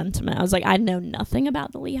exact sentiment. I was like, I know nothing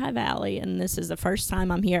about the Lehigh Valley, and this is the first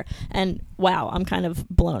time I'm here, and wow, I'm kind of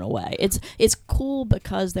blown away. It's cool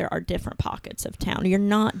because there are different pockets of town. You're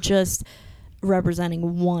not just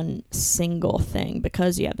representing one single thing,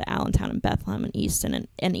 because you have the Allentown and Bethlehem and Easton,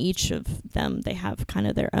 and each of them, they have kind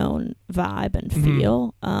of their own vibe and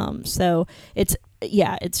feel. So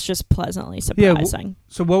it's just pleasantly surprising. Yeah,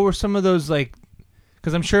 so what were some of those, like,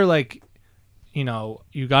 because I'm sure, like,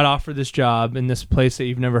 you got offered this job in this place that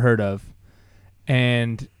you've never heard of,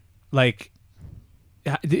 and, like,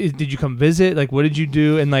 did you come visit? Like, what did you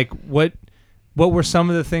do? And, like, what were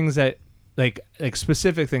some of the things that, like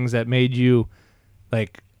specific things that made you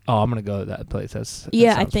like, oh, I'm gonna go to that place?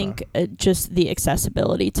 I think just the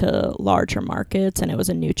accessibility to larger markets, and it was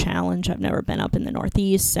a new challenge. I've never been up in the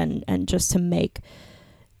Northeast, and just to make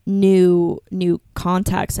new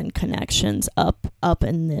contacts and connections up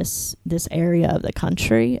in this area of the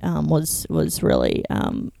country was really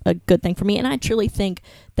a good thing for me. And I truly think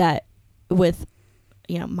that with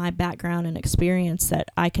my background and experience, that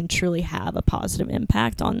I can truly have a positive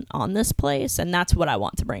impact on this place, and that's what I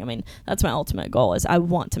want to bring. I mean, that's my ultimate goal, is I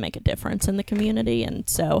want to make a difference in the community. And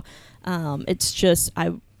so it's just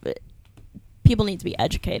people need to be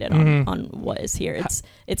educated on what is here.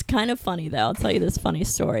 It's kind of funny, though. I'll tell you this funny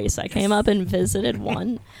story. So I came up and visited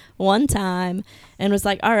one time and was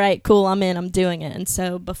like, all right, cool, I'm in, I'm doing it. And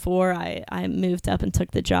so before I moved up and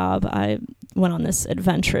took the job, I went on this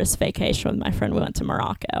adventurous vacation with my friend. We went to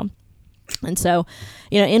Morocco. And so,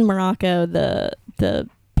 in Morocco, the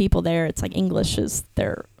people there, it's like English is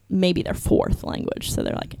maybe their fourth language. So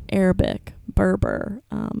they're like Arabic, Berber,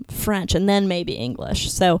 French, and then maybe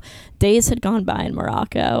English. So days had gone by in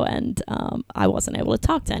Morocco, and I wasn't able to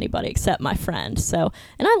talk to anybody except my friend. So,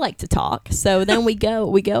 and I like to talk. So then we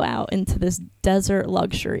go out into this desert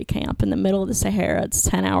luxury camp in the middle of the Sahara. It's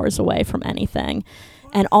 10 hours away from anything.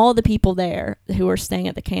 And all the people there who were staying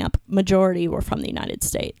at the camp, majority were from the United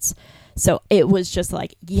States. So it was just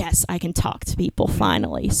like, yes, I can talk to people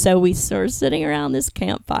finally. So we were sitting around this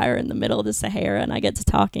campfire in the middle of the Sahara, and I get to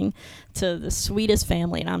talking to the sweetest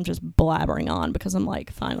family, and I'm just blabbering on because I'm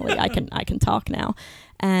like, finally, I can talk now.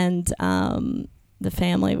 And the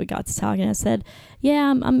family, we got to talking. I said,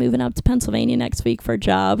 yeah, I'm moving up to Pennsylvania next week for a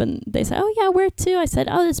job. And they said, oh, yeah, where to? I said,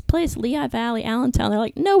 oh, this place, Lehigh Valley, Allentown. They're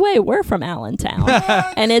like, no way, we're from Allentown.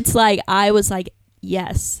 And it's like, I was like,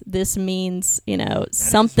 yes, this means,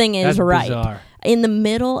 something is right. Bizarre. In the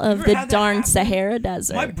middle of the darn Sahara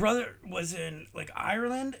Desert. My brother was in, like,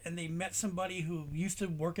 Ireland, and they met somebody who used to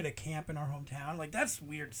work at a camp in our hometown. Like, that's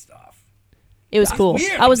weird stuff. It was cool.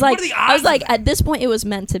 Weird. I was What like, are the odds of at this point, it was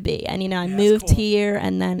meant to be. And, I moved cool. here,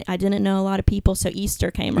 and then I didn't know a lot of people, so Easter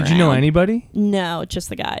came around. Did you know anybody? No, just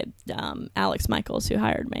the guy, Alex Michaels, who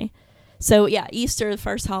hired me. So, yeah, Easter, the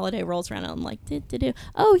first holiday rolls around, and I'm like,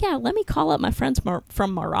 oh, yeah, let me call up my friends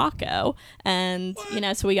from Morocco. And,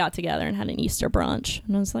 so we got together and had an Easter brunch.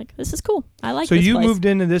 And I was like, this is cool. I like this place. So you moved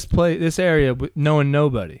into this area knowing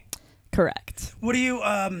nobody? Correct. What do you,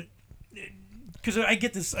 because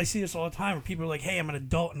I see this all the time where people are like, hey, I'm an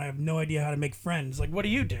adult and I have no idea how to make friends. Like, what do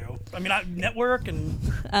you do? I mean, I network and...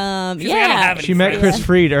 yeah. I don't have any She met friends. Chris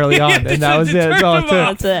Fried early on, and that was it. That's all it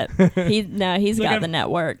took. That's it. He's got the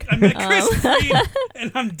network. I met Chris Fried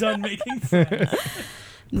and I'm done making friends.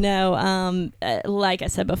 No, like I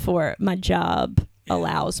said before, my job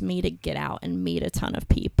allows me to get out and meet a ton of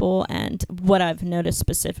people. And what I've noticed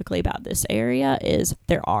specifically about this area is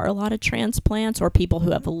there are a lot of transplants or people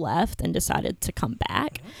who have left and decided to come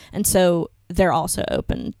back. And so they're also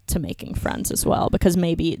open to making friends as well because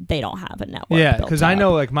maybe they don't have a network. Yeah, because I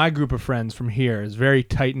know like my group of friends from here is very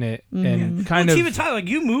tight knit and kind of. Even Tyler, like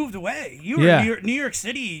you moved away. You were in New York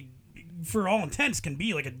City, for all intents, can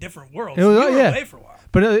be like a different world. So you were away for a while.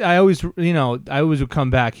 But I always would come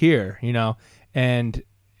back here, and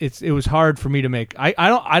it was hard for me to make.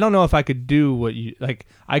 I don't know if I could do what you like.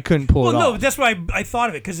 I couldn't pull it off. Well, no, that's why I thought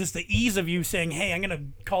of it because it's the ease of you saying, "Hey, I'm gonna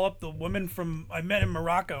call up the women from I met in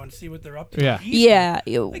Morocco and see what they're up to." Yeah,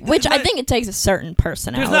 like, which I think it takes a certain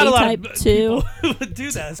personality there's not a lot type of too. people who would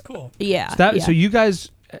do that. It's cool. Yeah. So you guys,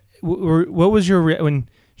 what was your when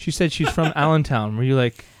she said she's from Allentown? Were you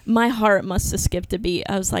like? My heart must have skipped a beat.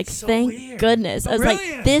 I was like, So thank weird. goodness. I was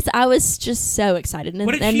Really? like, this, I was just so excited. And,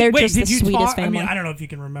 What did and she, they're wait, just the did you sweetest talk? family. I mean, I don't know if you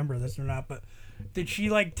can remember this or not, but did she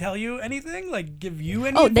like tell you anything? Like give you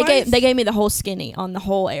any? Oh, advice? they gave me the whole skinny on the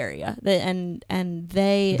whole area. And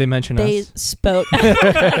they mentioned they us. spoke.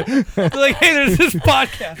 like, hey, there's this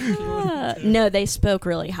podcast. No, they spoke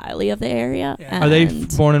really highly of the area. Yeah. Are they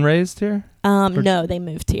and, born and raised here? no, they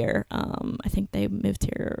moved here. I think they moved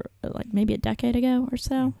here like maybe a decade ago or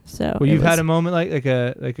so. So Well, you've had a moment like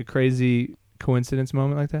a crazy coincidence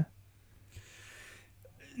moment like that.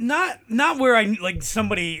 Not where I like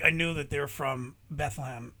somebody I knew that they're from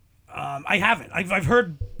Bethlehem. I haven't. I've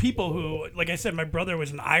heard people who, like I said, my brother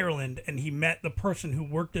was in Ireland and he met the person who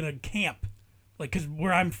worked in a camp. Like, because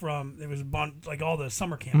where I'm from, there was like all the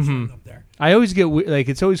summer camps up there. I always get like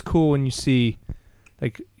it's always cool when you see,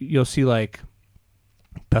 like you'll see like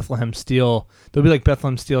Bethlehem Steel. There'll be like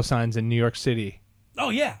Bethlehem Steel signs in New York City. Oh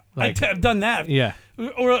yeah, Like- I've done that. Yeah,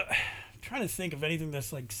 Or I'm trying to think of anything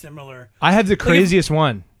that's like similar. I have the craziest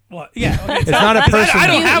one. What? Yeah. Okay, It's not a person. I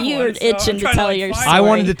don't have You one. were so itching I'm to trying tell like, your find story. I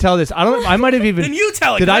wanted to tell this. I might have even. Then you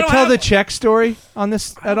tell it. Did 'cause I don't tell have the one. check story on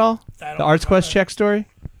this at all? The Arts Quest check story?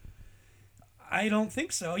 I don't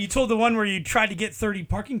think so. You told the one where you tried to get 30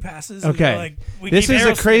 parking passes. And Okay. you're like, we This need is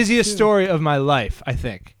the Aerosmith, craziest too. story of my life, I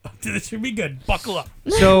think. This should be good. Buckle up.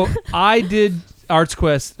 So I did Arts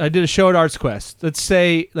Quest. I did a show at Arts Quest. Let's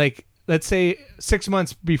say 6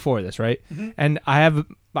 months before this, right? And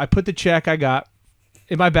I put the check I got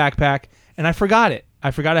in my backpack, and I forgot it.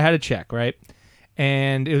 I forgot I had a check, right?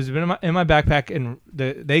 And it was in my backpack, and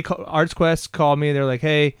Arts Quest called me. They're like,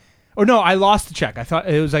 "Hey," or no, I lost the check. I thought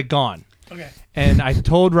it was like gone. Okay. And I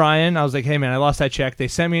told Ryan, I was like, "Hey man, I lost that check." They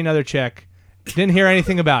sent me another check. Didn't hear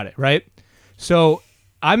anything about it, right? So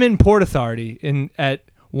I'm in Port Authority at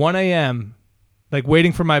 1 a.m., like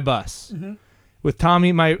waiting for my bus with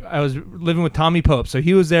Tommy. I was living with Tommy Pope, so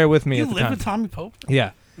he was there with me You at the live time. with Tommy Pope?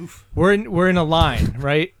 Yeah, we're in a line,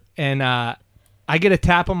 right? And I get a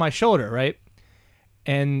tap on my shoulder, right?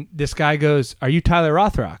 And this guy goes, "Are you Tyler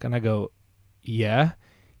Rothrock?" And I go, "Yeah."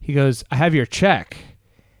 He goes, "I have your check."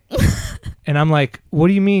 And I'm like, "What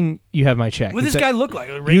do you mean you have my check?" What does He's this like- guy look like?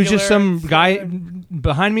 He was just some guy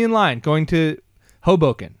behind me in line going to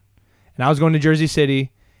Hoboken. And I was going to Jersey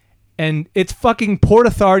City. And it's fucking Port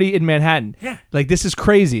Authority in Manhattan. Yeah. Like, this is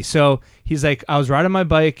crazy. So he's like, I was riding my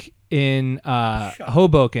bike in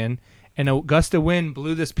Hoboken, and a gust of wind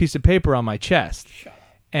blew this piece of paper on my chest.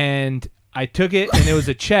 And I took it, and it was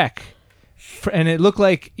a check. And it looked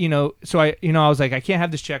like, so I was like, I can't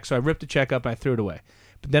have this check. So I ripped the check up and I threw it away.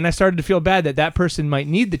 But then I started to feel bad that person might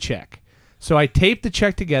need the check. So I taped the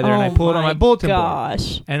check together and I pulled it on my bulletin board.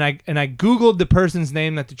 And I Googled the person's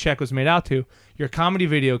name that the check was made out to. Your comedy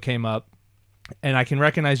video came up, and I can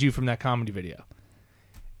recognize you from that comedy video.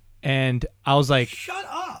 And I was like, Shut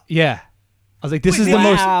up. yeah. I was like, this is the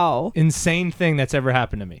most insane thing that's ever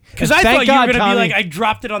happened to me. Because I thought you were going to be like, I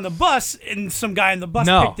dropped it on the bus, and some guy on the bus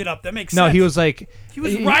picked it up. That makes sense. No, he was like... He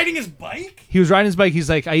was riding his bike? He was riding his bike. He's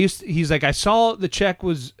like, I saw the check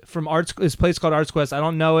was from this place called Arts Quest. I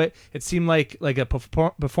don't know it. It seemed like a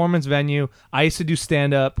performance venue. I used to do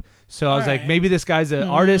stand-up. So I was like, maybe this guy's an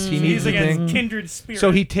artist. He needs He's like the thing. a kindred spirit.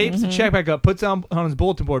 So he tapes the check back up, puts it on his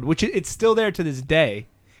bulletin board, which it's still there to this day.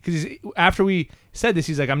 Because after we said this,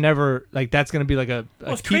 he's like, I'm never, like, that's going to be like a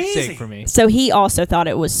keepsake for me. So he also thought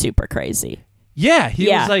it was super crazy. Yeah. He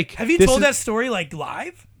was like... Have you told that story, like,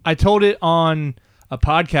 live? I told it on a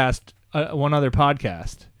podcast, one other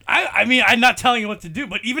podcast. I mean, I'm not telling you what to do,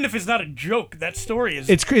 but even if it's not a joke, that story is...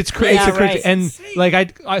 It's crazy. Right. And,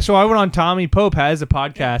 like, so I went on Tommy Pope has a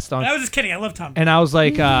podcast on... I was just kidding. I love Tom. And I was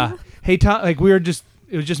like, hey, Tom, like,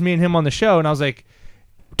 it was just me and him on the show, and I was like,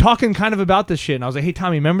 talking kind of about this shit, and I was like, hey,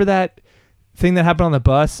 Tommy, remember that thing that happened on the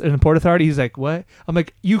bus in the Port Authority. He's like, what? I'm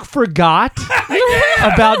like, you forgot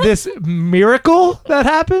about this miracle that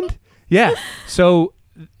happened? Yeah. So,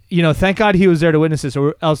 thank God he was there to witness this,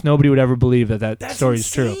 or else nobody would ever believe that story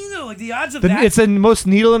is true. Though. Like the odds of that. It's the most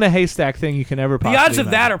needle in a haystack thing you can ever possibly The odds of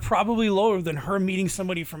imagine. that are probably lower than her meeting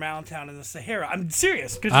somebody from Allentown in the Sahara. I'm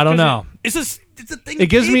serious. I don't know. It's a thing. It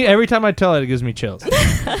gives me, every time I tell it gives me chills.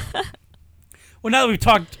 Well, now that we've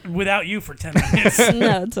talked without you for 10 minutes.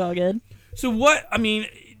 No, it's all good. So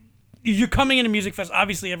you're coming into Music Fest.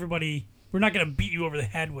 Obviously, we're not going to beat you over the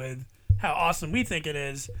head with how awesome we think it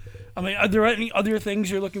is. I mean, are there any other things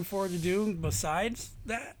you're looking forward to do besides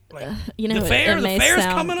that? Like the fair? It may the fair's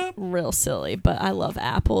sound coming up? real silly, but I love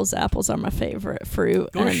apples. Apples are my favorite fruit.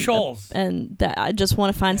 Go to Shoals. And that I just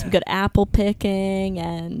want to find some good apple picking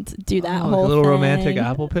and do that whole a little thing. romantic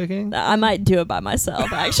apple picking. I might do it by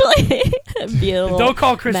myself, actually. Be a little Don't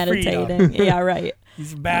call Chris Freed meditating. Yeah, right.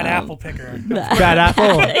 He's a bad apple picker. Bad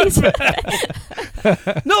apple.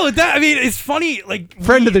 No, it's funny. Like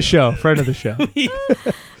Friend of the show.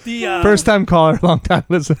 First time caller, long time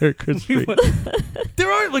listener, Chris Freed.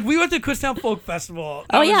 We went to Kutztown Folk Festival.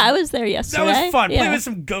 I was there yesterday. That was fun. Yeah. Playing with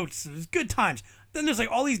some goats. It was good times. Then there's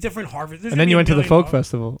all these different harvests. And then you went to the folk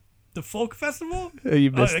festival. The folk festival?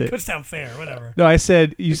 You missed the it. Kutztown Fair, whatever. No,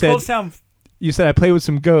 you said I played with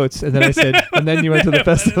some goats, and then I said, and then you went to the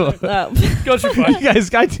festival. Oh. Goats are fun. You guys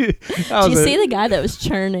got to. Did you see the guy that was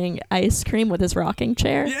churning ice cream with his rocking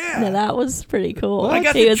chair? Yeah. No, that was pretty cool. I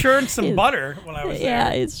got to churn some butter when I was there.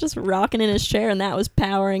 Yeah, he's just rocking in his chair, and that was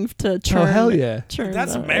powering to churn. Oh, hell yeah. Churn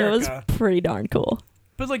That's It America. was pretty darn cool.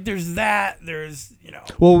 But there's that. There's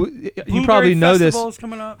Well, you probably know this.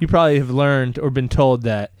 Coming up. You probably have learned or been told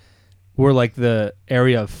that we're like the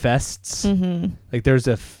area of fests. Mm-hmm. Like there's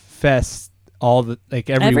a fest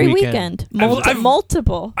every weekend.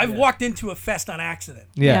 Multiple. I've walked into a fest on accident.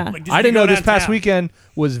 Yeah. Yeah. I didn't know this past weekend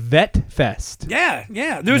was Vet Fest.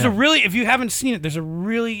 Yeah. There's a really, if you haven't seen it, there's a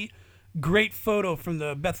really great photo from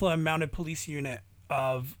the Bethlehem Mounted Police Unit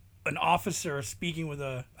of an officer speaking with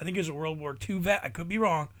I think it was a World War II vet. I could be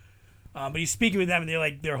wrong. But he's speaking with them,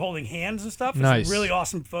 and they're holding hands and stuff. It's Nice. a really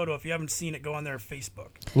awesome photo. If you haven't seen it, go on their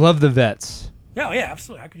Facebook. Love the vets. Yeah,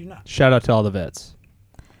 absolutely. How could you not? Shout out to all the vets.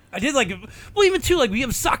 I did even too, we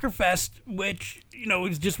have Soccer Fest, which,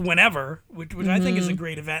 is just whenever, which I think is a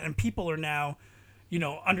great event, and people are now,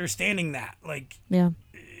 understanding that. Yeah.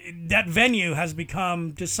 That venue has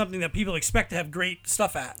become just something that people expect to have great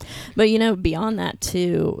stuff at. But beyond that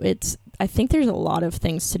too, I think there's a lot of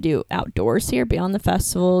things to do outdoors here beyond the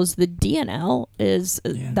festivals. The DNL is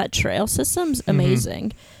that trail system's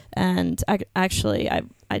amazing. And I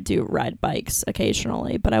do ride bikes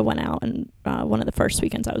occasionally, but I went out and one of the first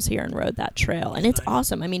weekends I was here and rode that trail, and it's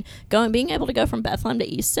awesome. I mean, being able to go from Bethlehem to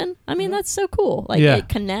Easton, I mean, that's so cool. It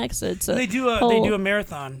connects. They do a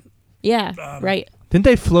marathon. Yeah, right. Didn't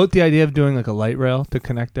they float the idea of doing a light rail to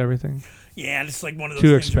connect everything? Yeah, it's one of those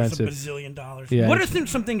Too things expensive. That's $1 bazillion. Yeah, what are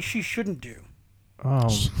some things she shouldn't do?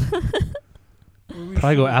 Probably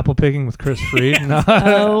go apple picking with Chris Freed. No.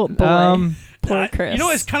 Oh boy. Poor Chris.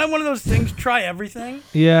 It's kind of one of those things. Try everything.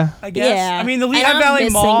 Yeah. I guess. Yeah. I mean, the Lehigh Valley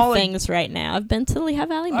I'm Mall. missing things right now. I've been to the Lehigh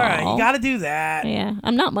Valley Mall. All right, you got to do that. Yeah,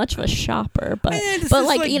 I'm not much of a shopper, but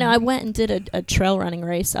I went and did a trail running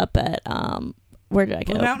race up at where did I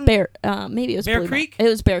go? Blue Mountain? Maybe it was Bear Blue Creek? Mountain. It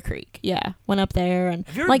was Bear Creek. Yeah, went up there and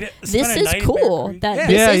Have you ever this spent a is night in Bear cool. Creek? That Yeah.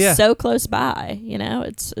 this is so close by.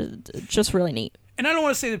 It's just really neat. And I don't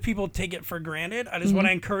want to say that people take it for granted. I just want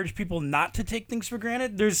to encourage people not to take things for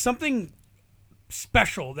granted. There's something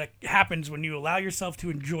special that happens when you allow yourself to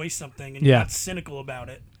enjoy something and you're not cynical about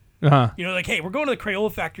it. Uh-huh. Hey, we're going to the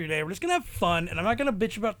Crayola factory today. We're just going to have fun, and I'm not going to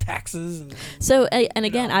bitch about taxes. So, and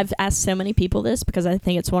again, I've asked so many people this because I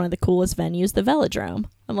think it's one of the coolest venues, the Velodrome.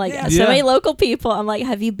 I'm like, so many local people. I'm like,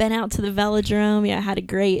 have you been out to the Velodrome? Yeah, I had a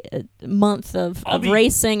great month of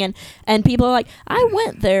racing, and people are like, I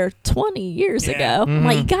went there 20 years ago. I'm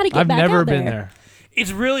like, you got to get back out there. I've never been there.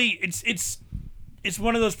 It's really, it's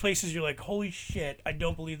one of those places you're like, holy shit, I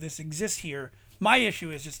don't believe this exists here. My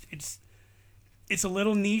issue is just, it's a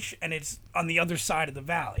little niche, and it's on the other side of the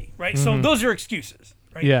valley, right? So those are excuses,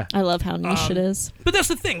 right? Yeah. I love how niche it is. But that's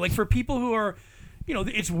the thing. For people who are,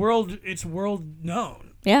 it's world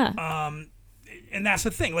known. Yeah. And that's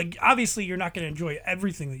the thing. Obviously, you're not going to enjoy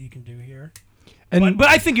everything that you can do here. And but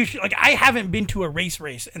I think you should. I haven't been to a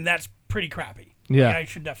race, and that's pretty crappy. Yeah. I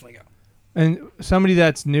should definitely go. And somebody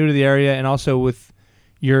that's new to the area, and also with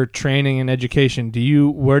your training and education,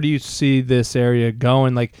 where do you see this area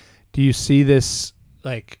going? Do you see this,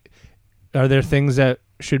 are there things that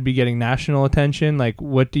should be getting national attention?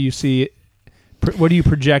 What do you see, what do you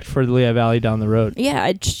project for the Lehigh Valley down the road? Yeah,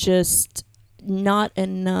 it's just, not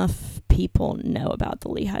enough people know about the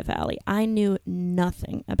Lehigh Valley. I knew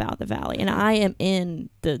nothing about the valley, and I am in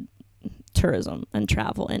the tourism and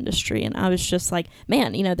travel industry, and I was just like,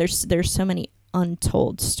 man, there's so many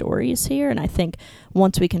untold stories here, and I think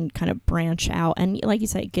once we can kind of branch out and, like you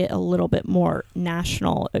say, get a little bit more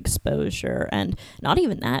national exposure, and not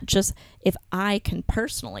even that, just if I can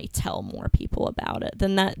personally tell more people about it,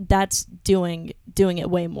 then that's doing it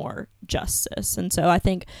way more justice. And so I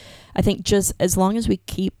think just as long as we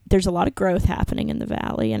keep, there's a lot of growth happening in the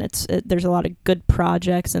valley, and there's a lot of good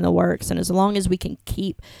projects in the works, and as long as we can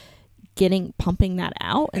keep pumping that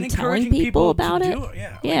out and telling people about it.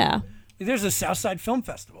 Yeah. There's a Southside Film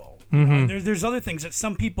Festival. Mm-hmm. There's other things that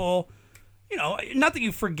some people, not that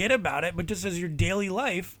you forget about it, but just as your daily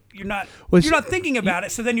life, you're not thinking about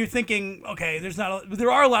it. So then you're thinking, okay,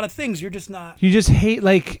 there are a lot of things you're just not. You just hate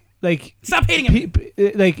like stop hating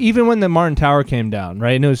it. Like even when the Martin Tower came down,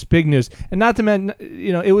 right? And it was big news, and not to mention,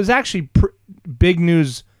 it was actually big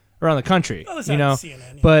news around the country. Oh, CNN, yeah.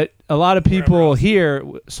 But a lot of people here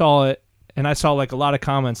saw it, and I saw like a lot of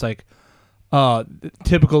comments like,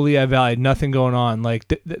 typical Lehigh Valley, nothing going on. Like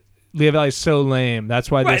Lehigh Valley is so lame.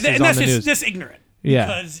 That's why this is on the news. Just ignorant.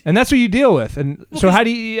 Yeah, and that's what you deal with. And so how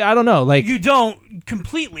do you? I don't know. Like you don't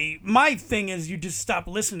completely. My thing is you just stop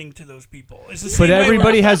listening to those people. It's the same but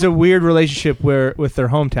everybody has a weird relationship with their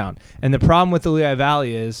hometown, and the problem with the Lehigh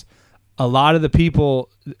Valley is a lot of the people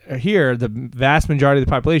here, the vast majority of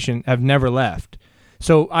the population, have never left.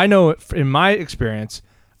 So I know in my experience,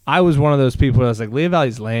 I was one of those people that was like, Lehigh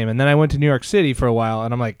Valley's lame. And then I went to New York City for a while,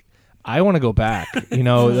 and I'm like, I want to go back.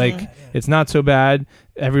 It's not so bad.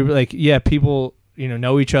 People,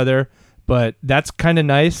 know each other. But that's kind of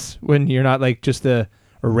nice when you're not like just a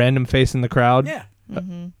random face in the crowd. Yeah.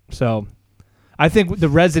 So I think the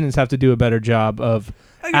residents have to do a better job of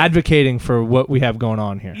advocating for what we have going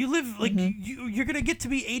on here. You live like you're gonna get to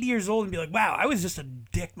be 80 years old and be like, wow, I was just a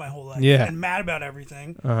dick my whole life and mad about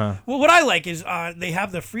everything. Well, what I like is they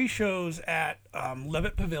have the free shows at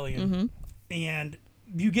Levitt Pavilion, and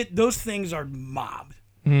you get those things are mobbed,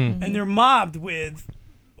 and they're mobbed with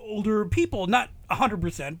older people, not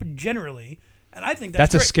 100%, but generally, and I think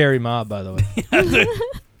that's a scary mob, by the way.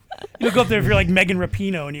 You go up there if you're like Megan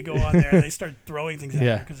Rapinoe and you go on there and they start throwing things at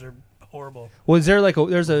you because they're horrible. Well, is there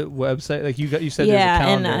there's a website like you said there's a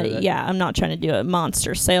calendar? And I'm not trying to do a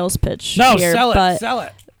monster sales pitch. No, here, sell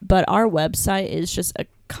it. But our website is just a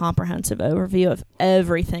comprehensive overview of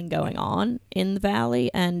everything going on in the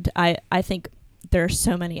valley, and I think there are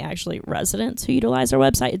so many actually residents who utilize our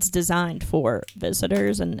website. It's designed for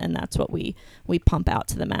visitors, and that's what we pump out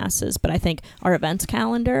to the masses. But I think our events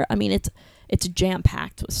calendar, I mean, it's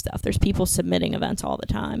jam-packed with stuff. There's people submitting events all the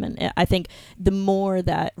time. And I think the more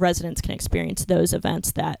that residents can experience those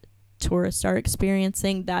events that tourists are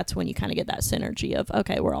experiencing, that's when you kind of get that synergy of,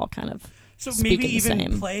 okay, we're all kind of maybe the even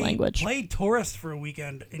same play language. Play tourists for a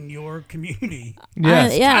weekend in your community.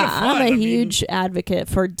 I'm a huge advocate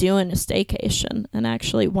for doing a staycation. And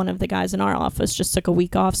actually, one of the guys in our office just took a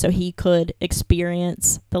week off so he could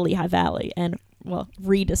experience the Lehigh Valley and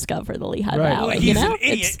rediscover the Lehigh Valley. Well, he's an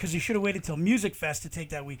idiot because he should have waited till Music Fest to take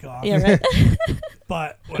that week off. Yeah, right.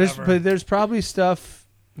 But whatever. There's probably stuff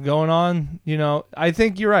going on. I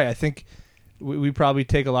think you're right. I think we probably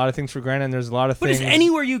take a lot of things for granted, and there's a lot of things. But it's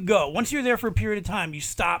anywhere you go. Once you're there for a period of time, you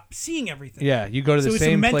stop seeing everything. Yeah, you go to the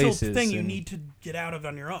same places. So it's a mental thing you need to get out of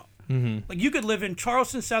on your own. Mm-hmm. Like you could live in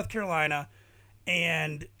Charleston, South Carolina,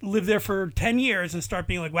 and live there for 10 years and start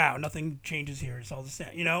being like, wow, nothing changes here. It's all the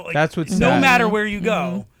same. That's what's no sad. matter where you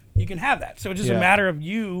go, you can have that. So it's just a matter of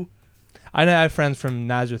you. I know I have friends from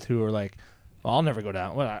Nazareth who are like, well, I'll never go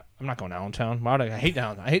down. Well, I'm not going downtown. I hate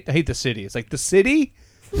downtown. I hate the city. It's like the city?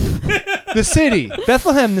 The city.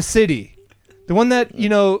 Bethlehem, the city. The one that,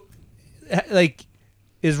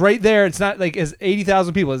 is right there. It's not like it's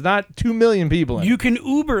 80,000 people. It's not 2 million people. You can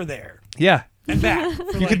Uber there. Yeah. And back.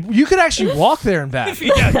 You could actually walk there and back.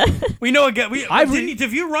 We know again.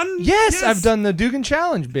 Have you run? Yes, I've done the Dugan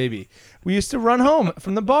Challenge, baby. We used to run home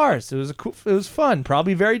from the bars. It was fun.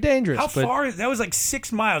 Probably very dangerous. How far? That was like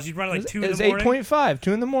 6 miles. You'd run at like 2 in the morning. It was 8.5,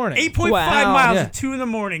 2 in the morning. 8.5 miles at 2 in the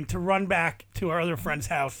morning to run back to our other friend's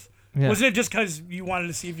house. Yeah. Wasn't it just because you wanted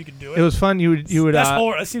to see if you could do it? It was fun. You would. That's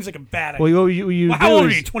horrible. That seems like a bad idea. Well, how old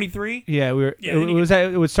are you? 23. Yeah, we were. Yeah,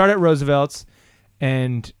 it would start at Roosevelt's,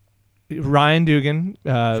 and Ryan Dugan,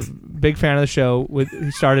 big fan of the show,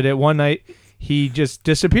 he started it one night. He just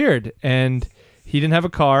disappeared, and he didn't have a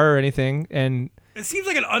car or anything. And it seems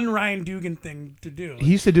like an un-Ryan Dugan thing to do.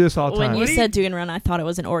 He used to do this all the time. When you said Dugan Run, I thought it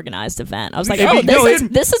was an organized event. I was like,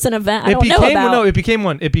 this is an event I don't know about. No, it became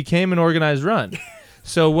one. It became an organized run.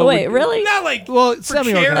 So what? Wait, really? Not like Well, for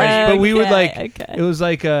semi-organized, charity. but we would like. Okay. It was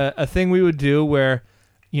like a thing we would do where,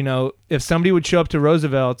 if somebody would show up to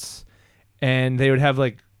Roosevelt's, and they would have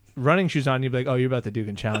like running shoes on, you'd be like, "Oh, you're about to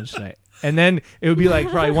Dugan Challenge tonight," and then it would be like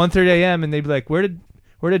probably 1:30 a.m. and they'd be like, "Where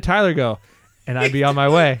did Tyler go?" And I'd be on my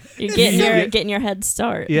way. You're getting your head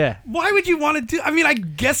start. Yeah. Why would you want to do? I mean, I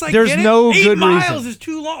guess I There's get it. no 8 good miles reason. is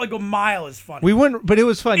too long. Like a mile is funny. We wouldn't, but it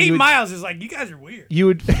was fun. 8 miles is like you guys are weird.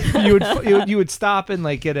 You would stop and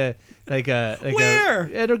like get a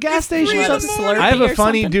Where? at a gas It's station 3 or in the something. morning. I have a Slurpee or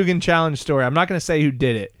funny something? Dugan Challenge story. I'm not going to say who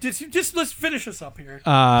did it. Just let's finish this up here.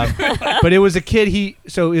 But it was a kid.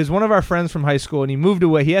 So it was one of our friends from high school, and he moved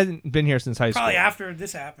away. He hasn't been here since high school. Probably after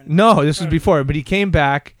this happened. No, this was before. But he came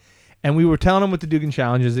back, and we were telling him what the Dugan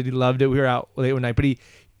Challenge is, that he loved it. We were out late one night,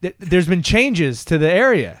 but there's been changes to the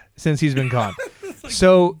area since he's been gone.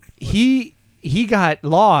 So he got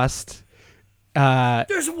lost.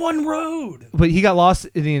 There's one road. But he got lost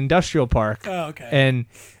in the industrial park. Oh, okay.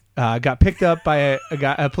 And got picked up by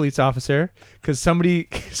a police officer because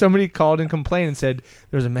somebody called and complained and said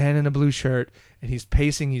there's a man in a blue shirt and he's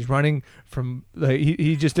pacing. He's running from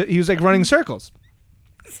he was like running circles.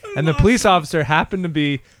 And the police officer happened to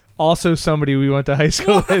be also somebody we went to high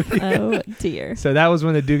school with. Oh dear. So that was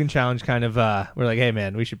when the Dugan Challenge kind of we're like, hey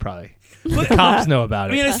man, we should probably the cops know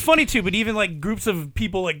about I it. mean, it's funny too, but even like groups of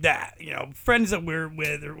people like that, friends that we're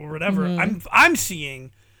with or whatever, I'm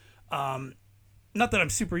seeing, not that I'm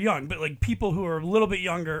super young, but like people who are a little bit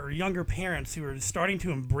younger or younger parents who are starting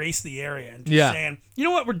to embrace the area and just saying, you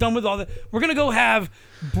know what, we're done with all that. We're gonna go have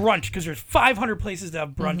brunch because there's 500 places to have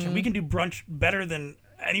brunch, and we can do brunch better than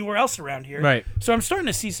anywhere else around here. Right. So I'm starting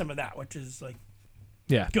to see some of that, which is like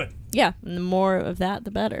good. Yeah, and the more of that,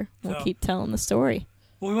 the better. We'll So- keep telling the story.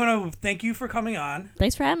 Well, we want to thank you for coming on.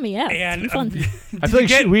 Thanks for having me. Yeah, And it's been fun. I feel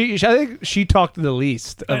like I think she talked the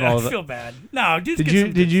least of all I of it. feel bad. No, just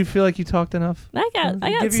Did you feel like you talked enough? I got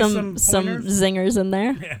Give you some pointers? zingers in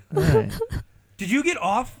there. Yeah. All right. Did you get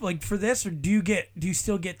off like for this, or do you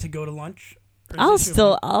still get to go to lunch? Or is this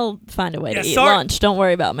your- I'll find a way Yeah, to eat sorry- lunch. Don't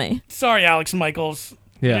worry about me. Sorry, Alex Michaels.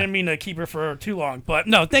 Yeah. I didn't mean to keep her for too long, but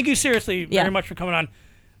no, thank you seriously Yeah. very much for coming on.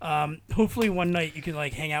 Hopefully one night you can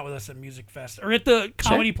like hang out with us at Music Fest or at the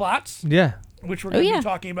Comedy Plots, Yeah. which we're Oh going to yeah, be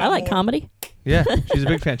talking about. I like more. comedy. Yeah, she's a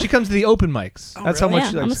big fan. She comes to the open mics. Oh, That's how really? much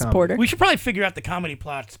Yeah, she I'm a likes comedy. supporter. We should probably figure out the Comedy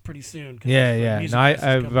Plots pretty soon. 'cause Yeah, the yeah. Music No, Fest is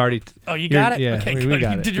I've coming already. up. Oh, you got it? Yeah, Okay, we good.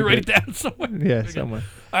 got it. Did you We're write it good. down somewhere? Yeah, Very good. somewhere.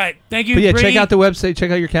 All right, thank you. But yeah, Brady. check out the website. Check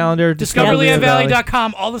out your calendar.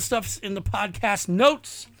 DiscoverLeahValley.com. All the stuff's in the podcast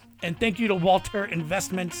notes. And thank you to Walter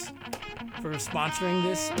Investments for sponsoring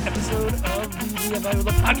this episode of the Leah Valley with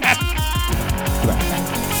Love podcast.